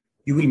causes,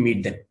 you will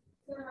meet them.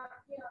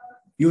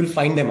 You will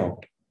find them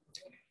out.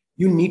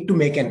 You need to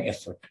make an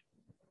effort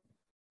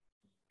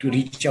to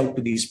reach out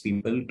to these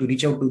people, to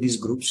reach out to these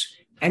groups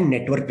and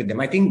network with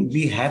them. I think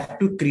we have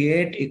to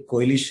create a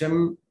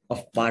coalition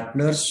of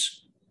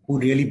partners who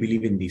really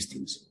believe in these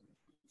things.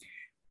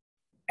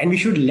 And we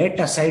should let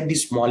aside the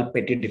small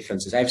petty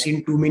differences. I've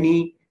seen too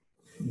many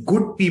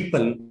good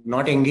people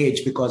not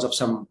engage because of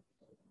some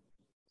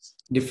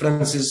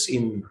differences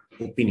in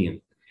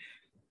opinion.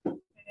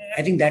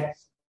 I think that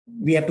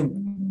we have to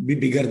be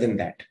bigger than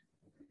that.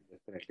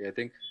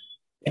 Definitely.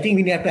 I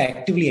think we have to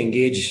actively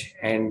engage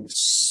and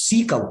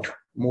seek out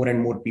more and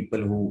more people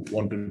who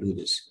want to do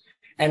this.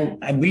 And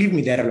believe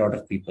me, there are a lot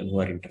of people who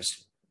are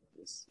interested.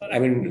 Yes. I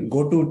mean,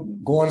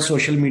 go on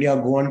social media,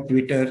 go on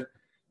Twitter,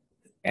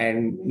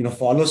 and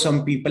follow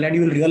some people, and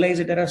you will realize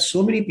that there are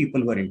so many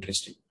people who are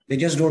interested. They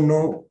just don't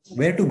know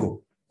where to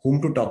go,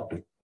 whom to talk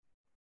to.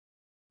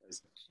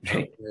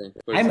 Right?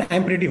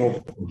 I'm pretty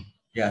hopeful.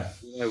 Yeah.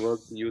 My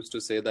work used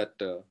to say that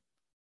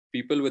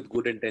people with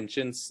good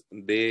intentions,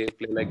 they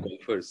play like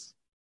golfers,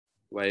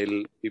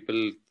 while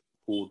people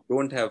who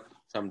don't have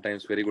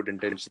sometimes very good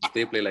intentions,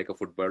 they play like a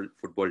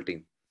football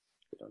team.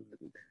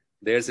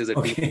 Theirs is a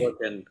teamwork,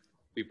 and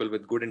people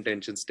with good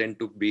intentions tend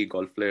to be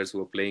golf players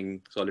who are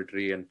playing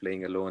solitary and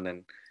playing alone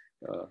and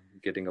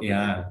getting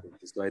a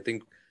So I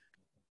think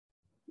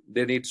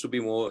there needs to be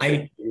more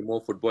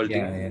football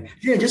team.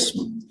 Yeah, just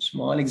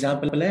small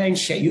example. And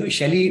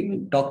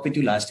Shelly talked with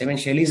you last time, and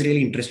Shelly is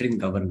really interested in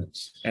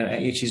governance.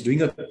 And she's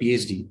doing a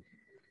PhD.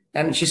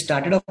 And she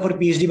started off her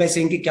PhD by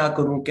saying, "Ki kya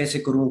karu,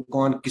 kaise karu,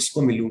 kaun,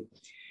 kisko milu."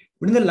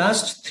 But in the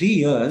last 3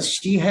 years,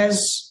 she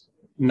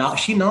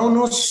now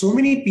knows so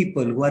many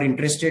people who are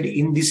interested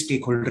in this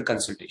stakeholder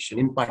consultation,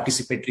 in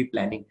participatory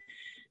planning.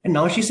 And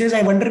now she says,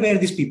 "I wonder where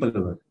these people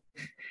were."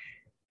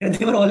 And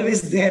they were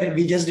always there.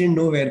 We just didn't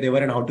know where they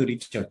were and how to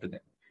reach out to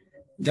them.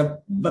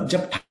 Jab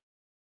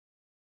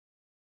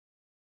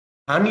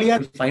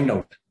find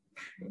out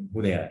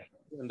who they are.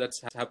 And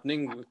that's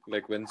happening.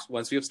 Like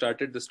once we have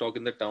started this talk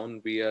in the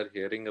town, we are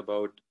hearing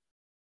about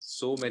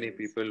so many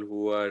people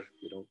who are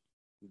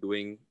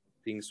doing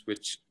things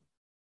which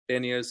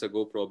 10 years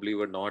ago probably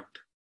were not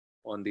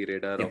on the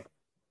radar of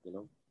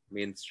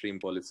mainstream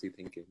policy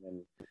thinking.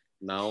 And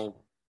now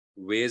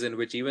ways in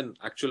which even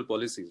actual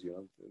policies,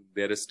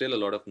 there is still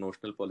a lot of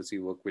notional policy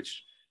work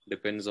which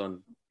depends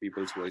on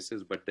people's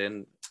voices, but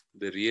then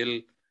the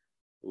real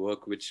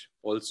work which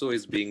also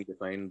is being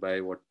defined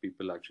by what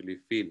people actually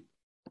feel.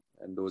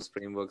 And those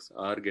frameworks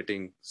are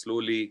getting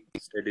slowly,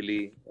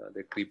 steadily,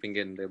 they're creeping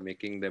in, they're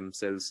making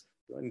themselves.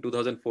 In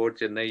 2004,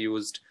 Chennai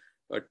used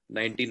a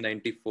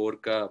 1994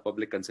 ka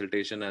public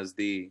consultation as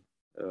the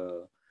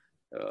uh,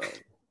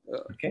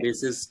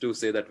 basis to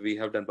say that we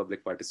have done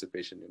public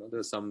participation.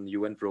 There's some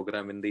UN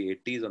program in the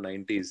 80s or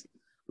 90s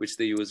which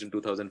they used in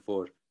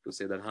 2004 to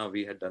say that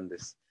we had done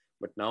this.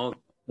 But now,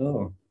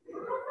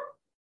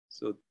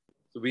 so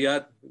we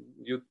are.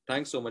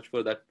 Thanks so much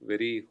for that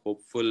very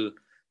hopeful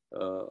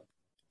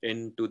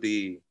end to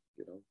the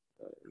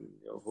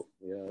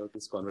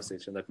this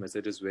conversation. That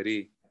message is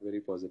very, very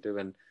positive,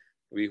 and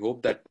we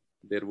hope that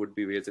there would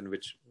be ways in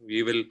which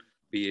we will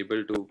be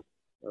able to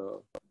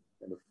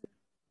kind of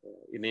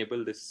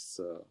enable this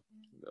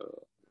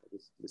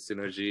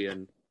synergy,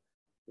 and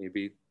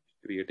maybe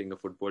creating a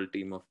football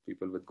team of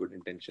people with good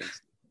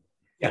intentions.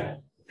 Yeah,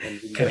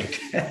 and correct.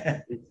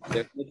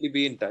 definitely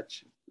be in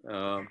touch,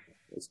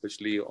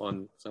 especially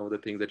on some of the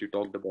things that you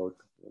talked about,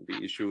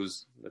 the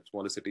issues that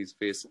smaller cities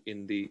face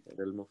in the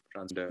realm of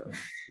transit.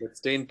 Let's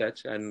stay in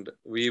touch, and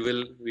we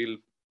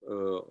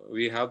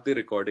have the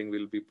recording,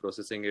 we'll be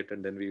processing it,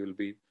 and then we will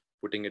be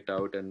putting it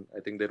out. And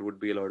I think there would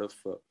be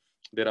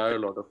there are a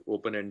lot of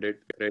open-ended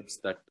threads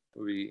that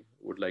we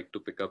would like to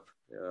pick up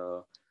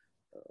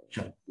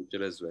Sure.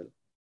 future as well.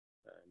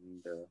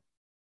 And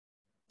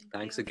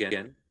thanks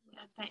again.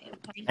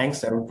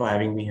 Thanks, Arun, for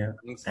having me here.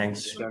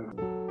 Thanks.